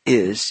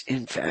is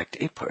in fact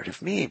a part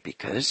of me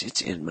because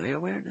it's in my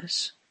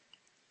awareness.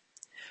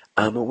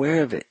 I'm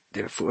aware of it,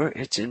 therefore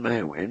it's in my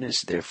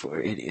awareness,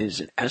 therefore it is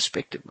an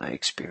aspect of my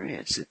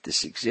experience that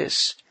this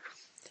exists.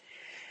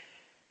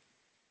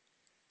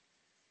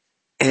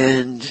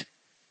 And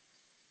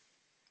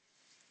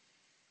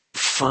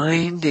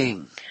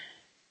finding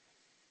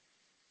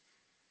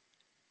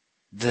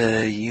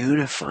the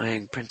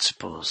unifying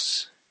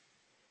principles,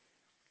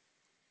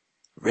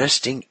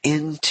 resting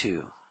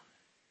into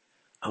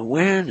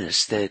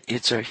awareness that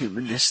it's our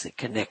humanness that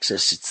connects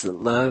us, it's the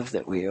love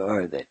that we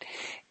are, that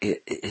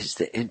it is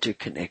the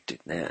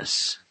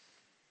interconnectedness.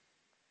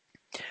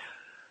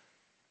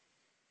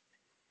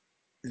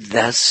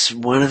 That's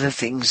one of the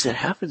things that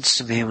happens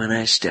to me when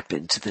I step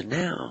into the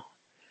now.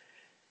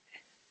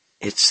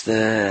 It's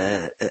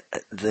the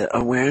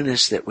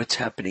awareness that what's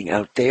happening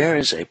out there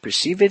as I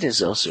perceive it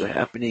is also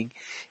happening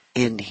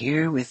in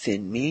here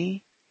within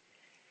me,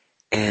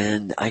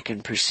 and I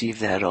can perceive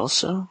that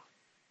also.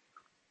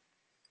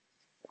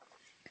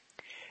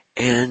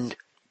 And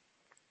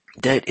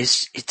that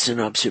it's an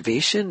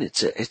observation,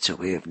 it's a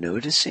way of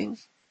noticing.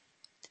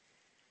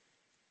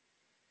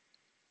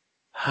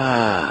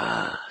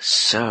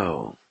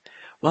 So,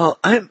 well,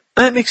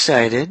 I'm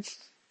excited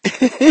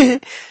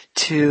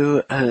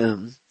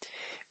to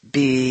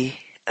be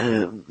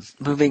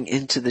moving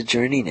into the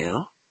journey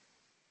now.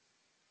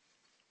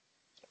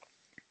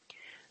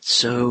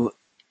 So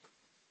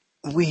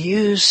we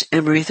use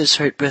Amrita's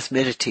heart breath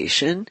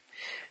meditation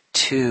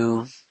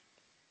to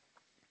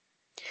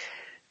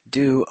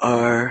do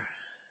our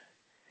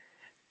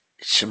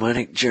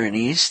shamanic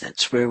journeys.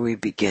 That's where we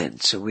begin.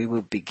 So we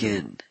will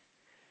begin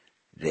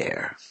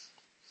there.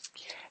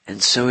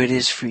 And so it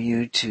is for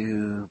you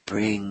to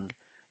bring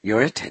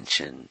your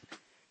attention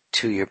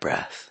to your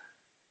breath.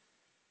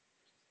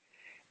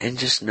 And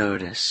just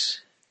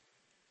notice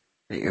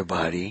that your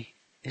body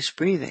is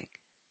breathing.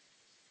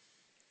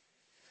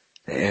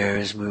 The air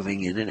is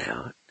moving in and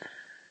out.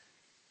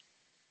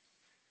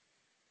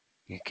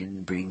 You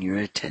can bring your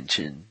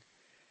attention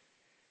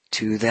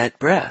to that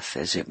breath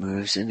as it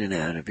moves in and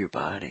out of your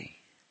body.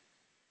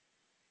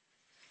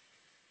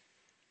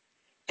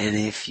 And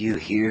if you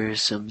hear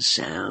some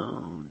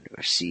sound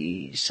or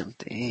see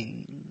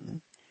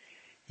something,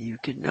 you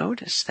can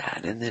notice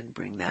that and then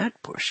bring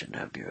that portion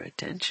of your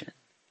attention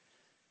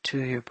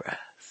to your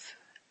breath.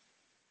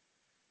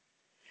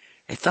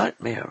 A thought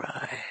may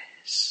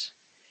arise,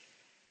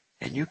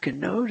 and you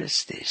can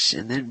notice this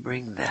and then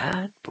bring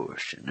that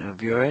portion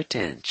of your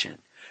attention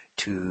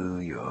to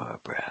your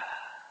breath.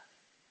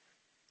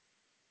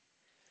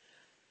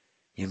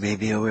 You may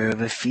be aware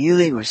of a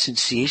feeling or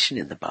sensation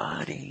in the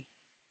body,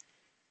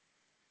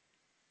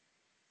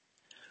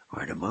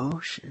 or an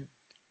emotion,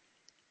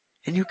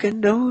 and you can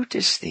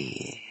notice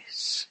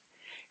these,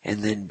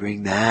 and then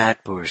bring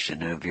that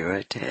portion of your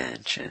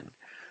attention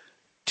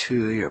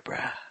to your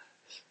breath.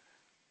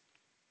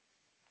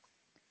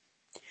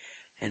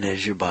 And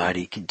as your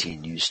body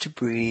continues to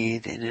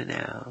breathe in and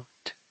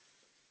out,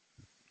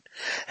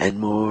 and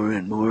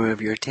more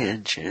of your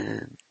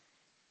attention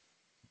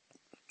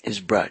is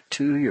brought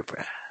to your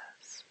breath.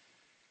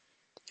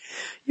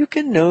 You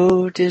can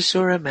notice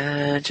or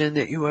imagine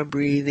that you are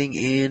breathing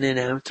in and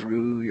out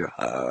through your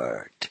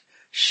heart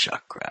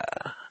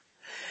chakra,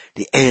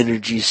 the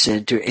energy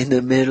center in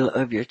the middle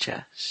of your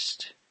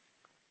chest.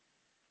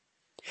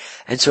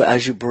 And so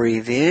as you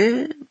breathe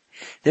in,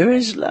 there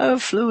is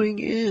love flowing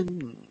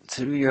in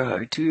through your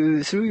heart,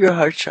 through your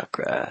heart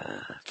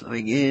chakra,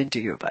 flowing into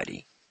your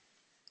body.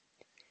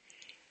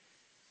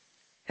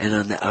 And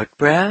on the out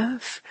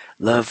breath,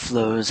 love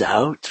flows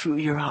out through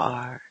your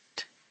heart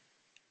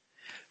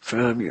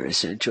from your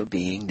essential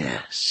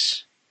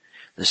beingness,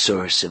 the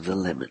source of the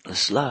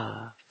limitless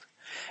love.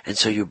 And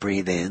so you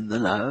breathe in the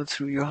love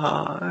through your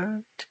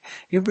heart.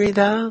 You breathe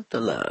out the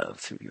love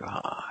through your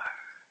heart.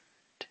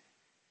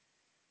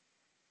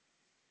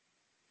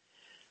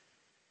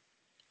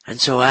 And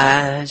so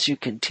as you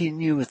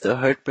continue with the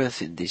heart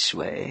breath in this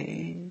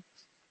way,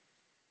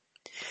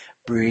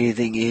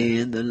 breathing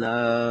in the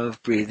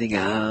love, breathing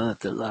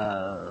out the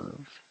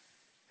love,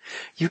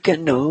 you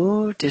can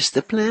notice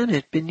the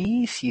planet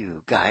beneath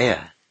you,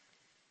 Gaia.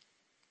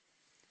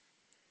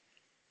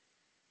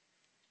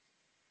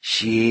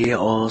 She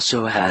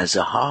also has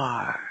a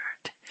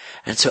heart.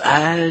 And so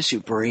as you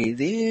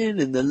breathe in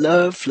and the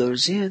love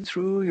flows in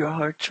through your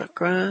heart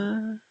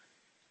chakra,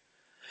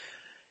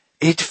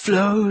 it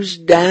flows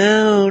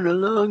down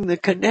along the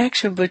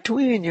connection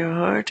between your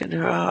heart and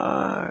her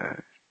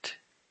heart.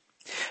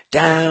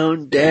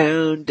 Down,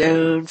 down,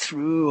 down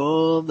through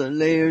all the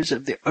layers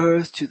of the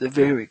earth to the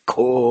very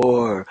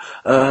core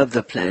of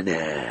the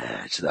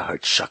planet, the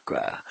heart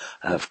chakra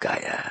of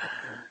Gaia.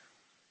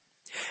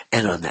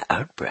 And on the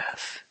out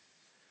breath,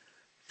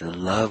 the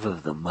love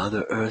of the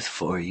Mother Earth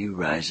for you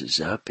rises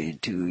up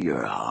into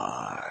your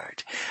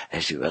heart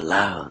as you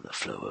allow the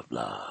flow of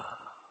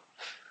love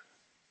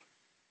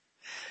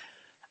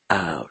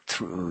out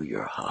through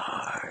your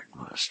heart.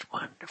 Most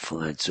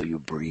wonderful. And so you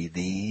breathe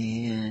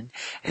in,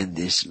 and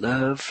this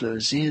love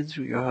flows in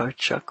through your heart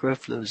chakra,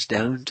 flows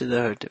down to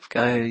the heart of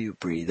Gaia. You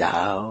breathe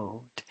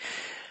out,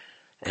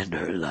 and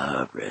her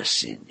love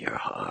rests in your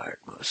heart.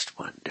 Most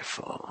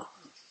wonderful.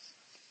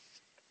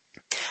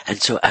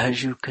 And so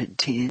as you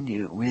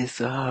continue with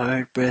the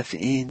heart breath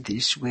in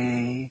this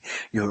way,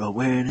 your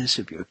awareness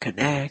of your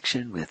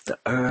connection with the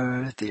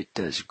earth, it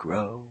does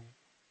grow.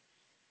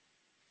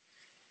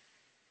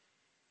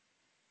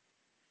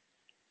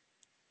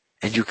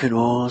 And you can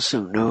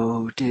also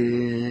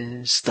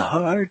notice the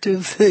heart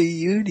of the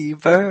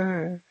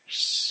universe.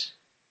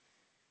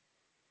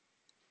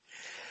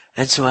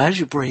 And so as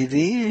you breathe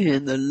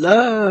in the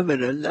love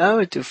and allow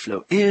it to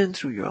flow in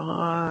through your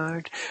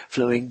heart,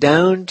 flowing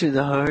down to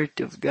the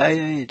heart of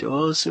Gaia, it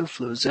also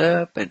flows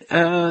up and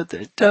out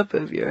the top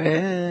of your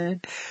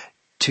head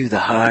to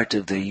the heart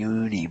of the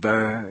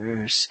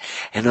universe.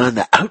 And on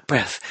the out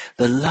breath,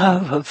 the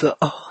love of the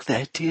all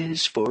that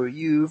is for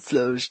you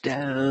flows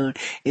down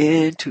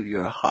into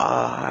your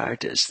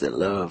heart as the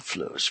love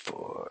flows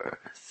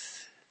forth.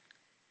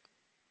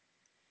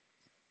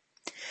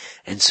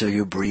 And so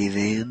you breathe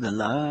in the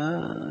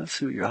love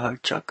through your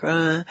heart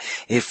chakra.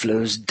 It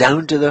flows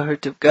down to the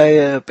heart of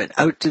Gaia, up and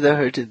out to the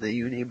heart of the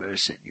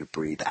universe. And you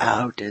breathe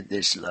out, and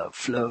this love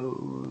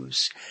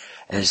flows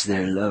as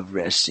their love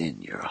rests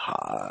in your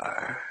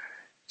heart.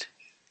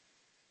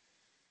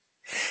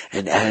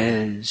 And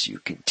as you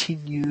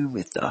continue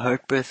with the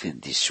heart breath in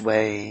this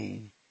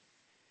way,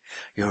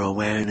 your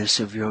awareness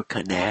of your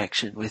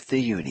connection with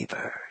the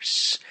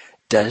universe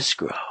does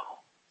grow.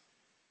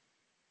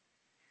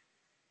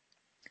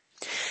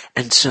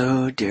 And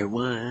so, dear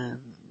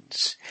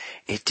ones,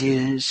 it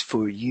is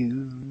for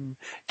you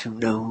to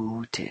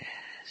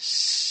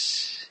notice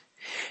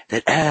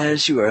that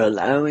as you are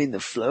allowing the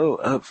flow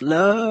of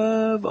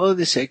love, all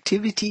this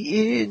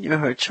activity in your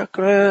heart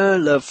chakra,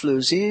 love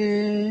flows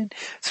in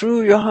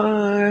through your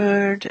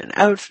heart and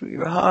out through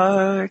your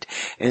heart,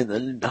 and the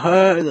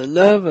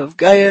love of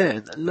Gaia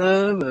and the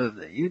love of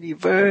the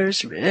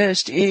universe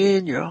rest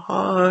in your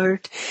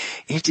heart.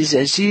 It is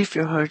as if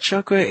your heart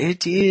chakra,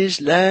 it is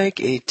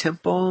like a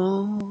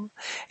temple,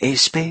 a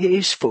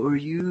space for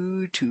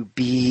you to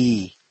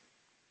be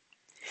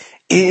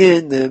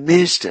in the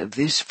midst of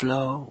this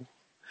flow.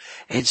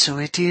 And so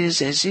it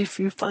is as if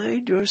you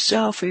find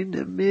yourself in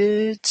the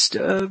midst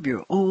of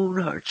your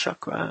own heart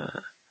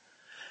chakra.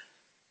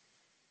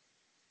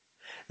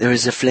 There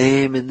is a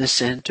flame in the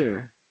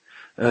center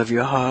of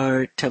your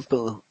heart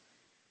temple.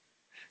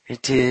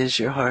 It is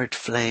your heart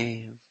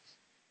flame.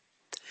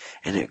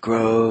 And it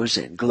grows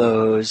and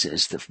glows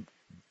as the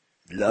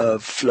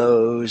love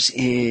flows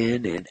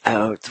in and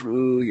out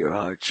through your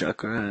heart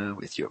chakra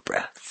with your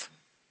breath.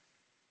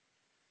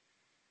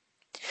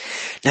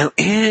 Now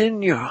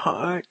in your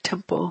heart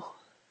temple,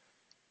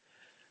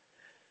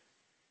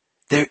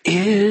 there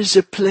is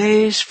a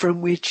place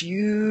from which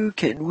you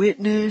can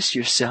witness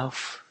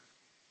yourself.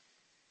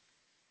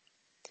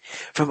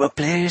 From a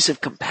place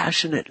of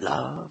compassionate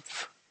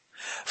love,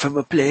 from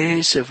a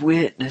place of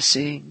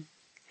witnessing,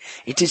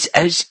 It is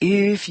as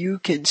if you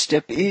can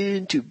step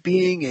into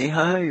being a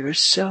higher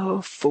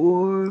self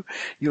for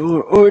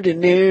your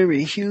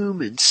ordinary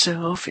human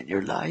self in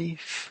your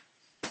life.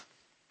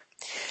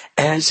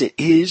 As it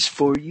is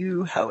for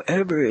you,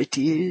 however it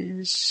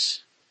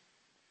is.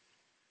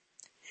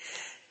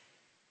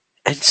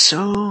 And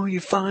so you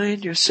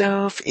find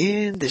yourself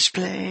in this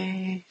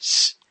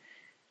place.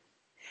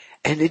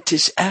 And it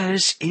is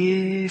as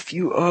if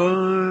you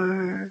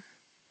are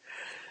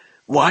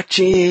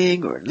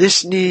watching or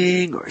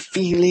listening or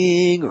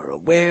feeling or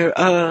aware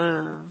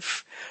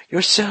of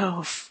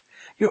yourself,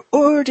 your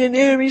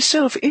ordinary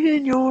self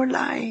in your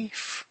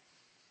life.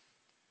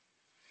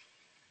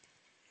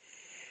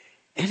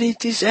 And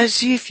it is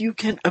as if you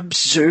can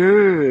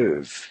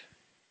observe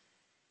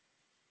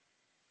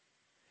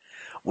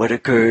what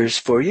occurs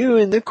for you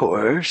in the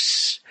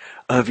course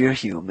of your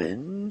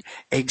human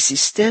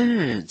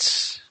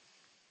existence.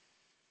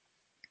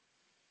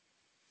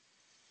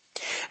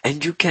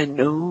 And you can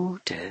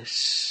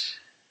notice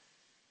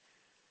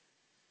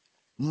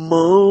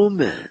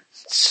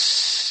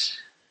moments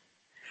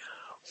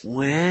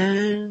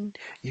when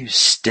you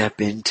step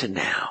into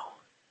now.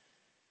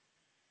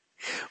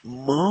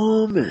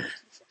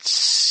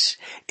 Moments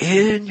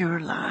in your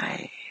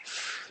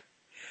life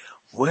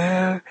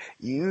where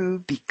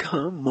you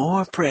become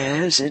more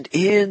present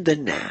in the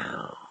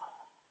now.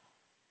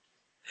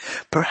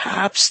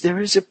 Perhaps there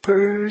is a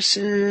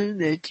person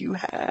that you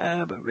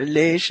have a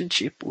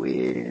relationship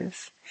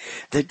with,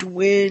 that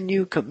when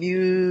you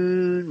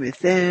commune with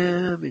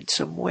them in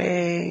some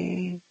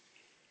way,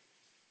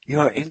 you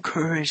are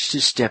encouraged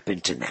to step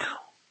into now.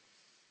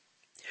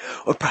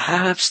 Or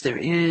perhaps there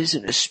is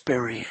an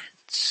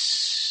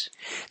experience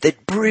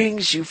that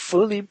brings you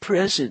fully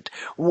present,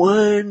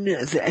 one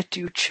that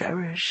you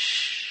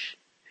cherish,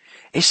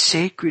 a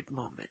sacred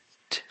moment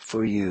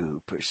for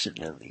you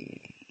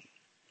personally.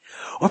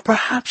 Or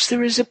perhaps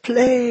there is a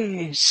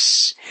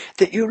place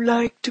that you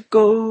like to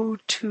go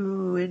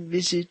to and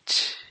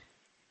visit,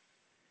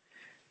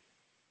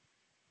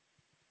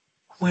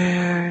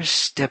 where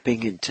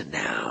stepping into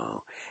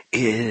now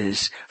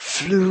is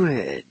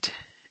fluid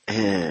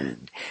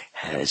and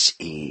has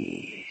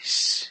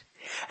ease.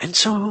 And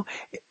so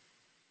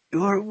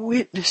you are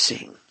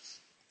witnessing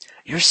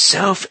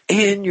yourself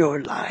in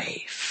your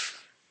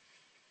life,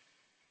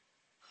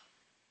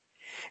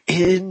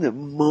 in the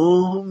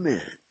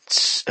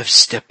moments of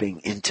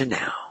stepping into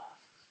now.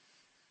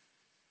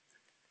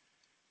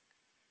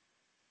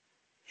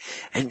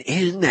 And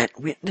in that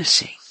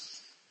witnessing,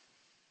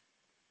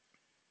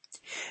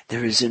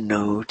 there is a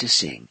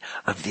noticing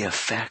of the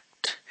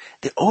effect,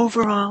 the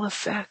overall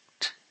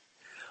effect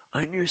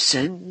on your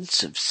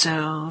sense of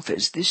self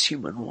as this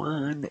human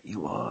one that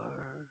you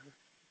are.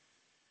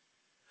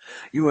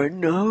 You are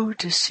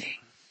noticing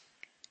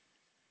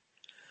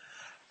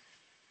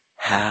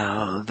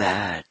how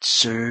that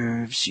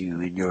serves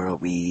you in your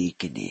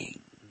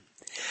awakening,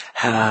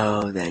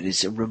 how that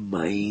is a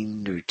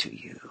reminder to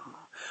you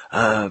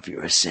of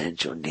your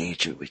essential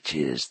nature, which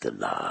is the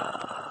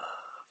love.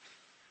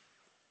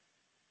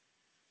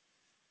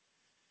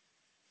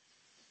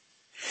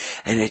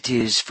 And it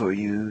is for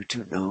you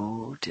to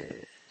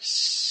notice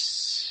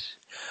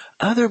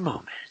other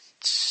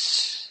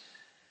moments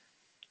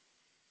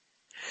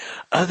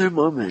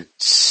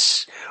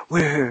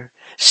where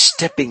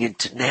stepping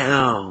into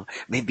now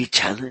may be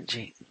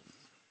challenging,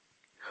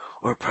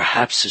 or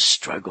perhaps a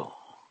struggle,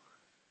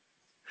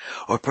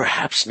 or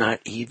perhaps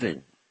not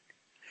even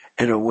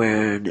an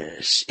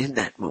awareness in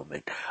that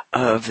moment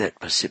of that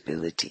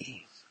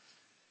possibility.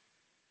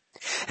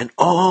 And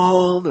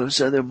all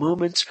those other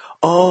moments,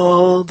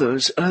 all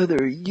those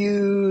other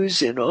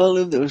yous, and all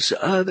of those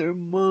other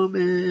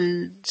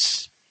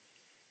moments,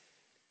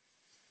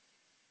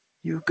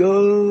 you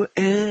go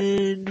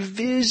and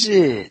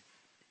visit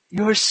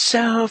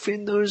yourself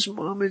in those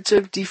moments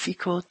of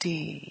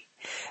difficulty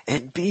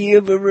and be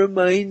of a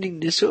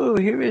remindingness, oh,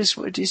 here is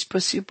what is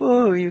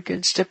possible, you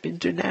can step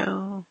into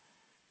now.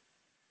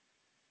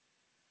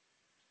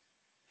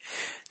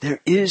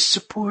 There is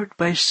support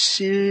by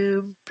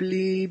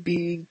simply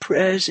being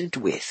present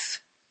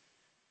with.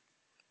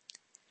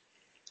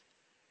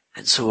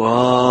 And so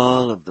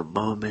all of the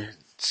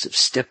moments of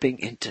stepping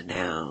into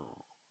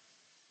now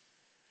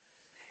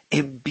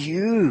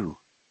imbue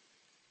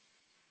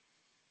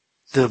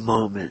the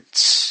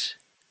moments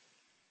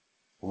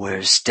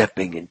where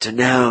stepping into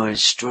now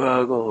is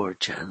struggle or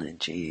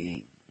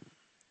challenging.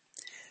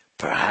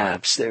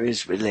 Perhaps there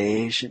is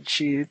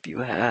relationship you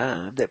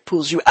have that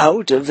pulls you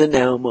out of the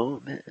now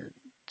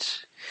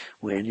moment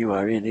when you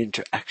are in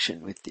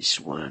interaction with this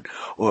one.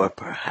 Or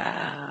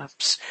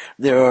perhaps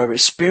there are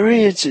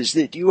experiences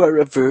that you are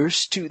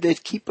averse to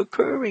that keep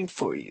occurring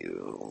for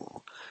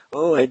you.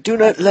 Oh, I do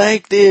not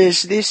like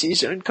this. This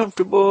is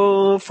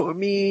uncomfortable for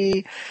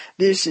me.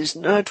 This is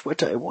not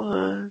what I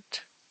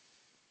want.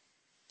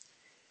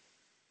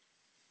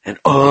 And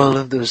all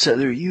of those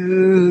other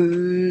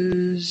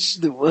yous,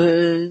 the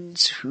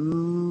ones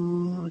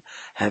who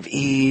have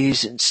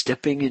ease in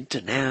stepping into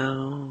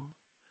now,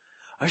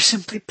 are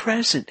simply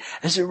present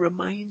as a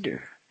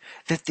reminder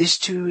that this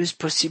too is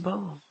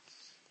possible.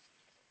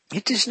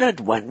 It is not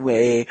one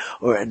way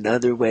or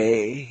another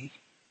way.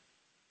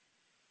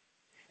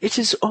 It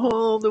is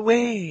all the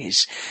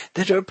ways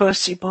that are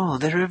possible,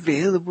 that are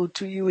available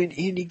to you in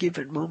any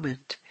given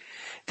moment.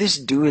 This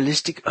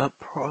dualistic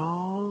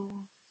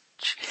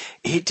approach,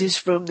 it is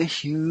from the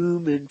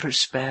human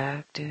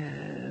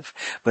perspective,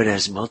 but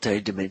as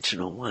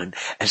multidimensional one,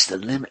 as the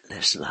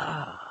limitless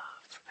love,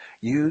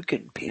 you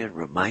can be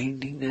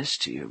reminding this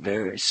to your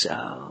very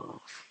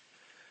self,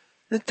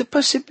 that the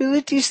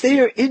possibilities, they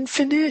are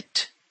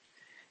infinite.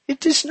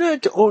 It is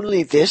not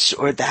only this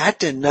or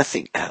that and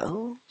nothing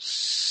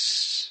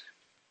else.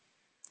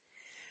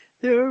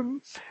 There are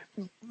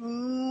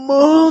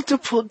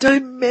multiple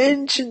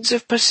dimensions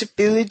of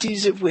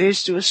possibilities of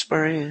ways to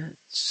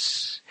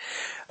experience,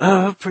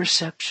 of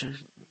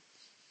perception.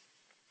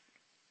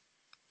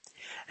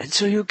 And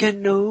so you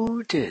can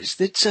notice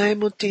that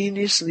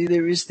simultaneously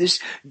there is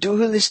this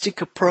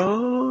dualistic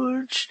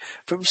approach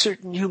from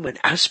certain human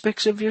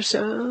aspects of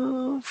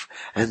yourself,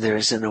 and there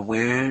is an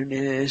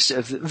awareness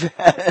of the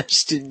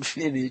vast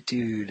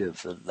infinitude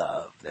of the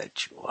love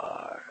that you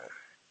are.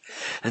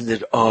 And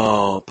that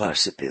all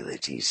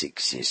possibilities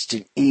exist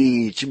in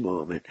each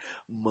moment,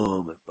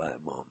 moment by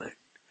moment,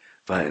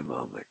 by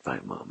moment by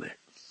moment.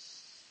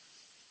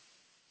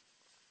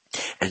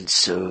 And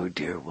so,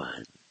 dear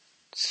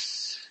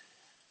ones,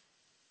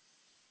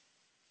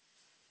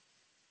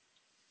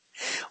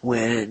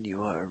 when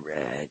you are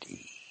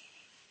ready,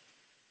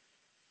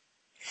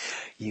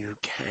 you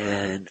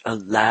can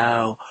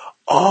allow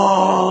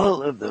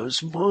all of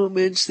those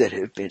moments that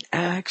have been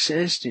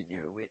accessed in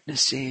your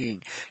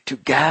witnessing to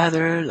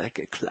gather like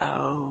a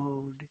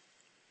cloud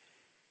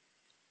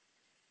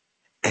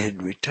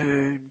and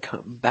return,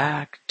 come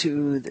back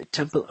to the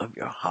temple of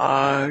your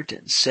heart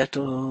and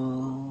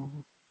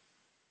settle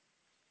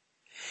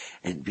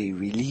and be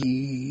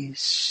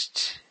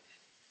released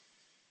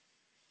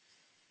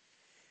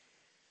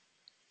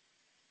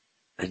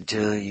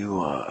until you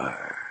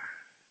are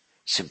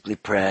simply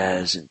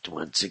present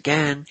once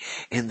again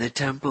in the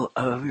temple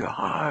of your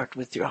heart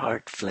with your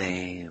heart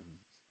flame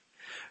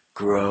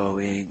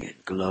growing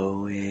and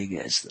glowing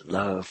as the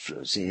love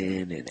flows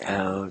in and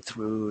out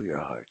through your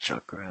heart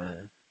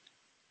chakra.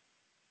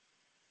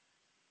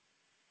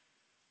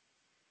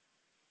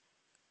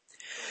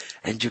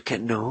 And you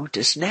can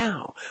notice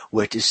now,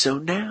 what is so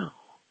now?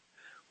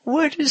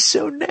 What is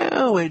so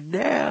now and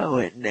now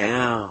and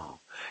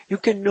now? You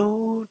can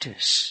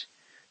notice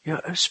your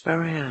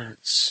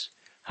experience.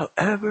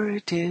 However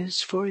it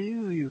is for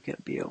you, you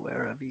can be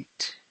aware of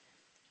it.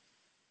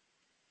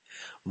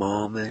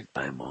 Moment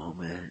by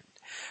moment,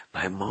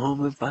 by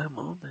moment by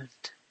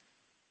moment.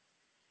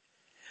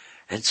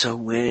 And so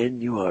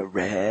when you are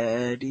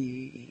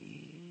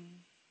ready,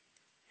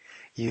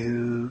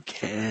 you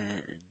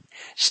can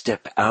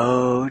step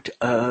out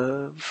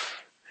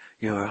of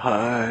your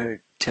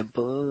heart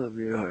temple, of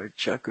your heart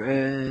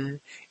chakra,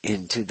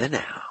 into the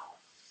now.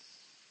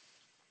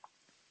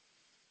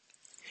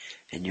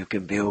 And you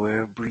can be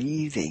aware of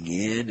breathing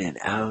in and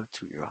out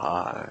through your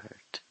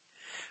heart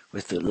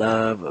with the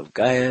love of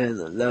Gaia,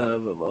 the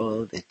love of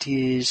all that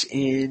is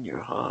in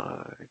your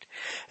heart.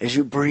 As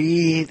you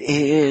breathe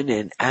in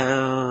and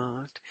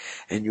out,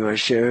 and you are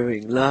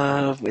sharing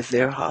love with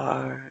their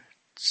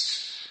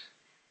hearts.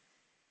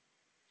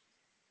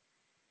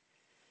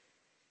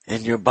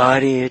 And your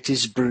body, it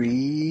is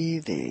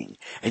breathing,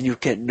 and you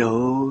can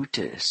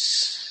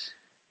notice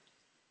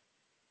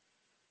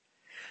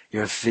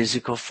your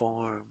physical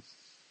form.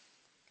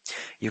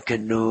 You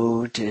can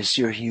notice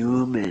your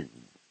human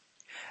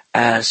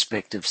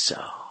aspect of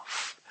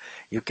self.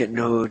 You can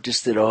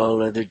notice that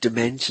all other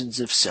dimensions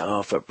of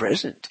self are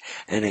present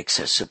and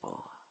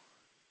accessible.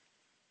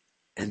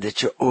 And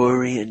that your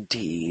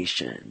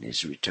orientation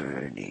is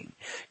returning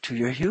to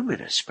your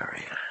human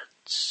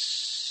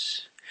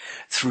experience,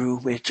 through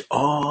which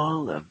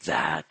all of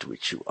that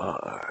which you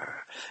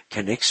are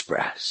can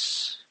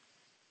express.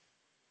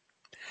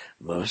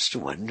 Most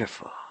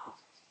wonderful.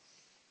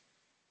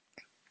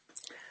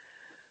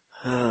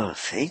 Oh,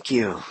 thank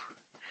you.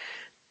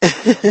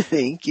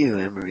 Thank you,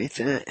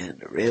 Amrita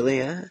and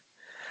Aurelia.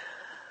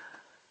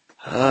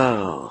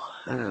 Oh,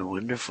 what a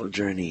wonderful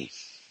journey.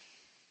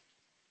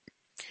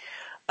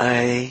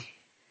 I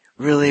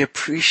really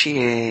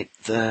appreciate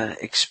the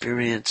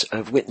experience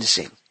of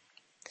witnessing.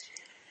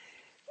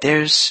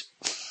 It's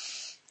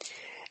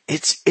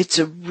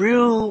a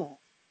real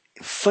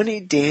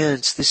funny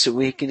dance, this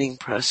awakening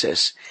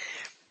process.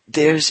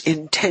 There's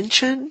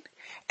intention,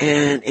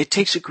 and it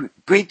takes a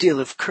great deal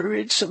of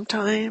courage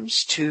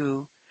sometimes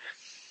to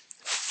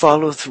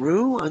follow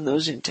through on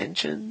those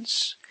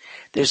intentions.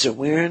 There's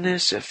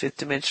awareness of fifth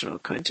dimensional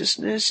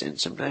consciousness, and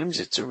sometimes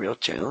it's a real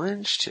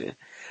challenge to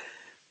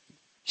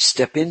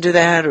step into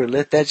that or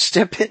let that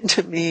step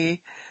into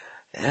me.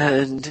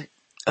 And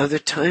other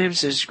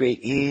times there's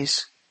great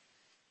ease.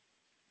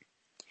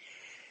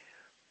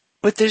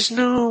 But there's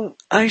no,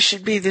 I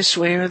should be this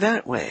way or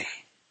that way.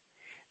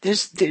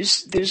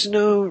 There's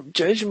no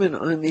judgment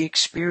on the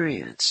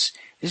experience.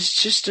 It's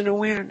just an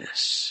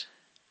awareness.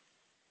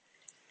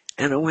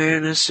 an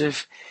awareness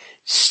of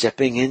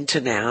stepping into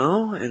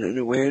now, and an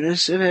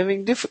awareness of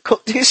having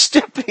difficulty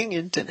stepping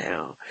into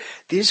now.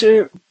 These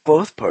are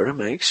both part of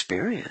my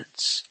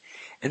experience.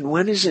 And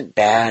one isn't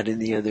bad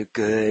and the other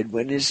good.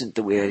 One isn't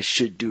the way I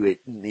should do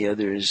it and the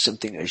other is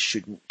something I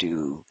shouldn't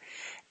do.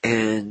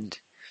 And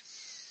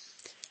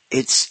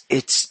it's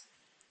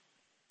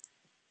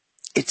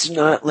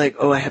not like,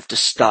 oh, I have to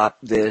stop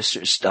this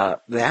or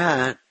stop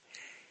that.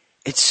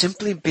 It's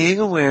simply being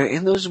aware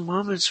in those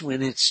moments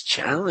when it's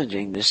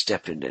challenging to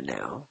step into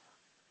now.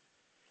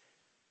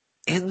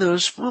 In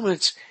those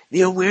moments,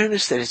 the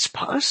awareness that it's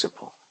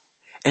possible.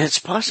 And it's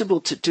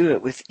possible to do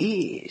it with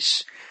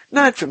ease.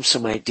 Not from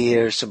some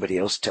idea or somebody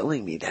else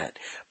telling me that,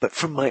 but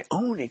from my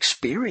own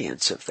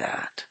experience of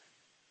that.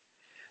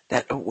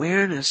 That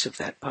awareness of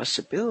that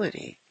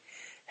possibility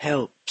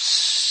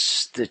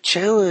helps the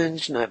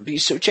challenge not be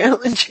so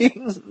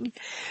challenging.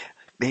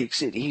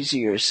 Makes it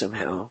easier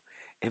somehow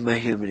in my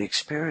human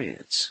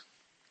experience.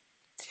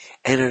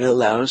 And it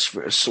allows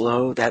for a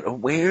slow, that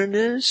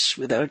awareness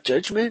without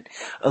judgment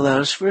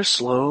allows for a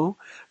slow,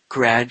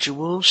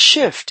 gradual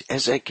shift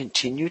as I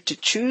continue to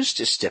choose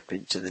to step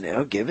into the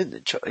now, given the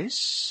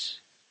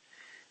choice.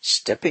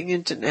 Stepping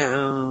into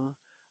now,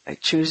 I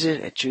choose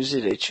it, I choose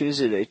it, I choose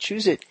it, I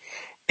choose it.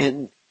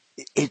 And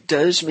it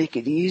does make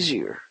it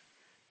easier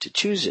to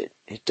choose it.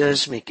 It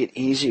does make it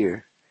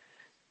easier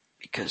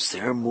because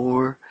there are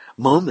more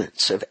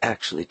moments of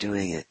actually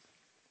doing it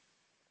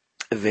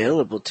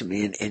available to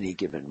me in any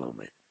given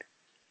moment.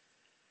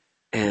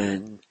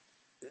 And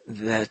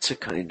that's a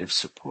kind of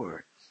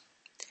support.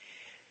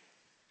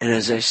 And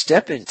as I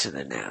step into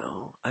the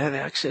now, I have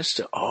access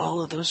to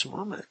all of those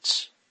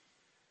moments.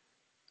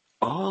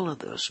 All of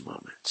those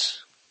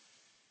moments.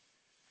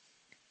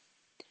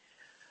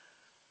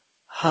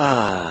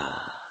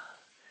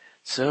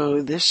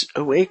 So this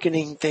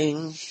awakening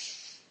thing,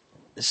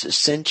 this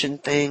ascension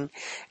thing,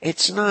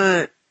 it's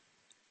not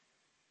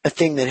a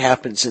thing that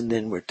happens and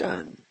then we're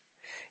done.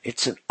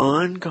 It's an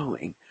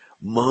ongoing,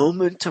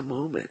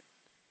 moment-to-moment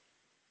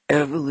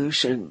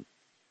evolution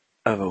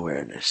of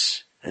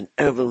awareness, an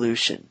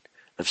evolution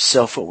of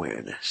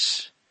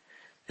self-awareness,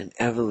 an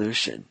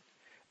evolution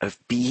of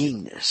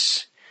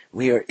beingness.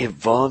 We are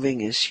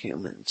evolving as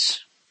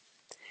humans,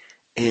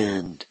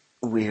 and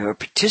we are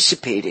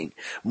participating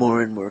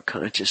more and more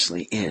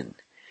consciously in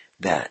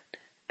that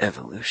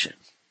evolution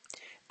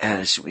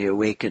as we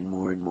awaken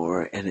more and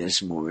more, and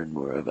as more and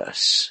more of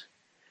us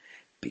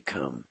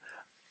become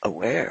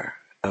aware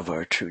of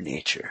our true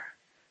nature,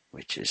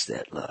 which is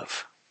that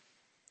love.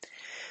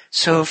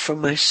 So from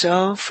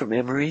myself, from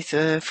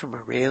Amrita, from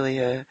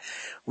Aurelia,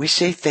 we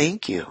say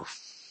thank you.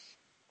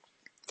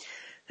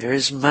 There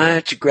is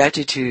much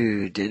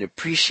gratitude and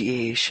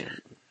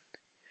appreciation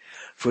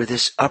for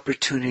this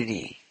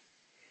opportunity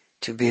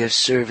to be of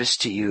service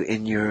to you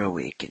in your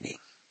awakening.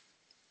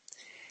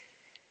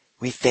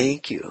 We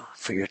thank you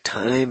for your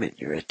time and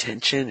your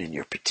attention and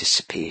your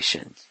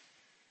participation.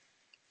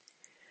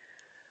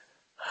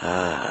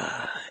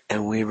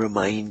 And we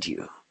remind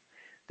you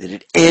that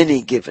at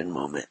any given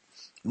moment,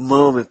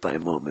 moment by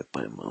moment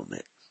by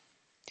moment,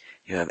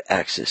 you have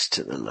access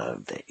to the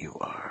love that you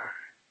are.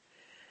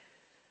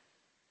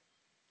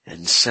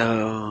 And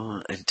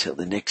so, until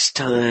the next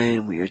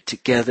time we are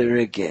together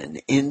again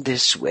in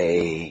this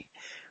way,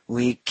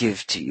 we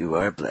give to you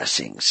our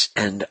blessings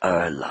and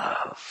our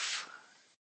love.